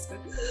heart just goes,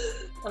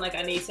 I'm like,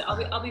 I need to,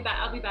 I'll be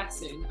back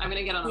soon. I'm going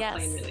to get on a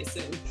plane really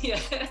soon.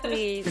 Yeah.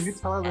 Please. Can you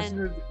tell our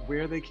listeners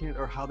where they can,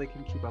 or how they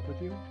can keep up with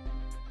you?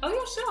 Oh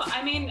yeah, sure.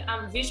 I mean,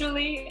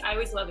 visually, I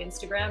always love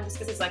Instagram just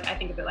because it's like, I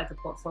think of it like a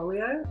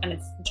portfolio, and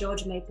it's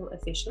George Maple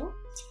Official.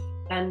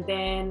 And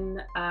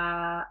then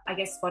I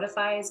guess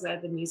Spotify is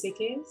where the music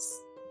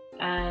is,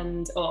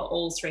 or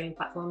all streaming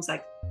platforms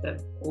like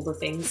all the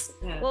things.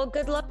 Yeah. Well,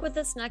 good luck with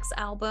this next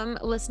album.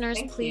 Listeners,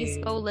 please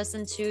go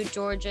listen to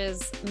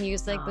George's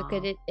music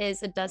because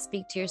it does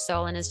speak to your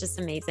soul and it's just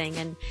amazing.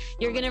 And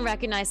you're going to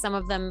recognize some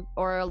of them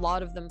or a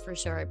lot of them for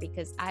sure,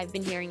 because I've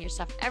been hearing your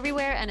stuff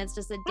everywhere and it's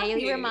just a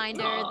daily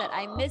reminder that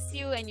I miss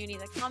you and you need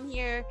to come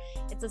here.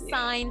 It's a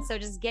sign. So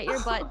just get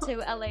your butt to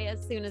LA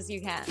as soon as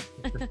you can.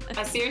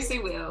 I seriously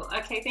will.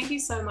 Okay. Thank you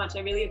so much.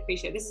 I really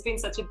appreciate it. This has been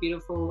such a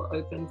beautiful,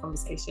 open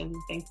conversation.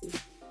 Thank you.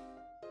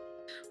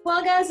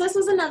 Well, guys, this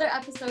was another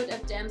episode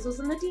of Damsels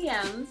in the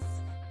DMs.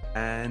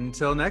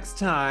 Until next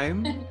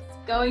time. It's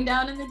going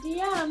down in the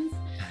DMs.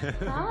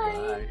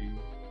 Bye.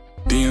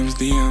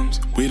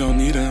 DMs, we don't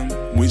need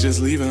them. We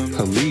just leave them.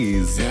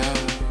 Please.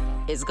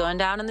 Yeah. It's going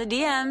down in the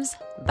DMs.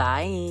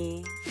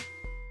 Bye.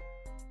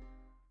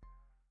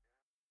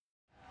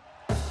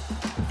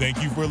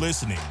 Thank you for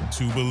listening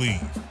to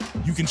Believe.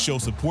 You can show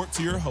support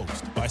to your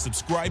host by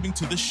subscribing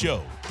to the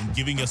show and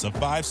giving us a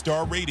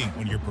 5-star rating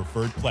on your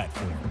preferred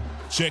platform.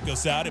 Check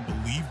us out at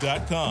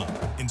Believe.com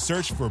and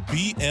search for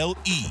BLEAV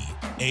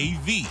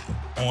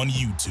on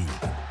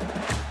YouTube.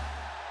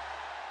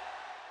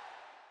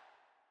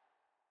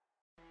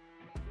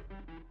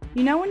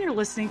 You know when you're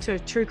listening to a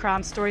true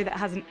crime story that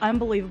has an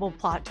unbelievable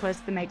plot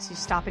twist that makes you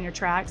stop in your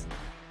tracks?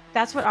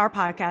 That's what our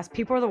podcast,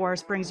 People Are the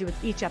Worst, brings you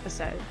with each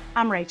episode.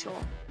 I'm Rachel.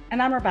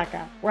 And I'm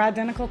Rebecca. We're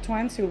identical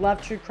twins who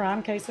love true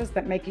crime cases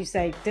that make you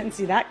say, didn't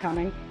see that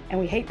coming, and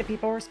we hate the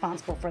people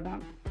responsible for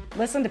them.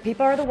 Listen to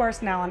People Are the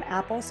Worst now on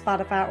Apple,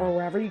 Spotify, or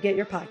wherever you get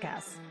your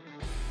podcasts.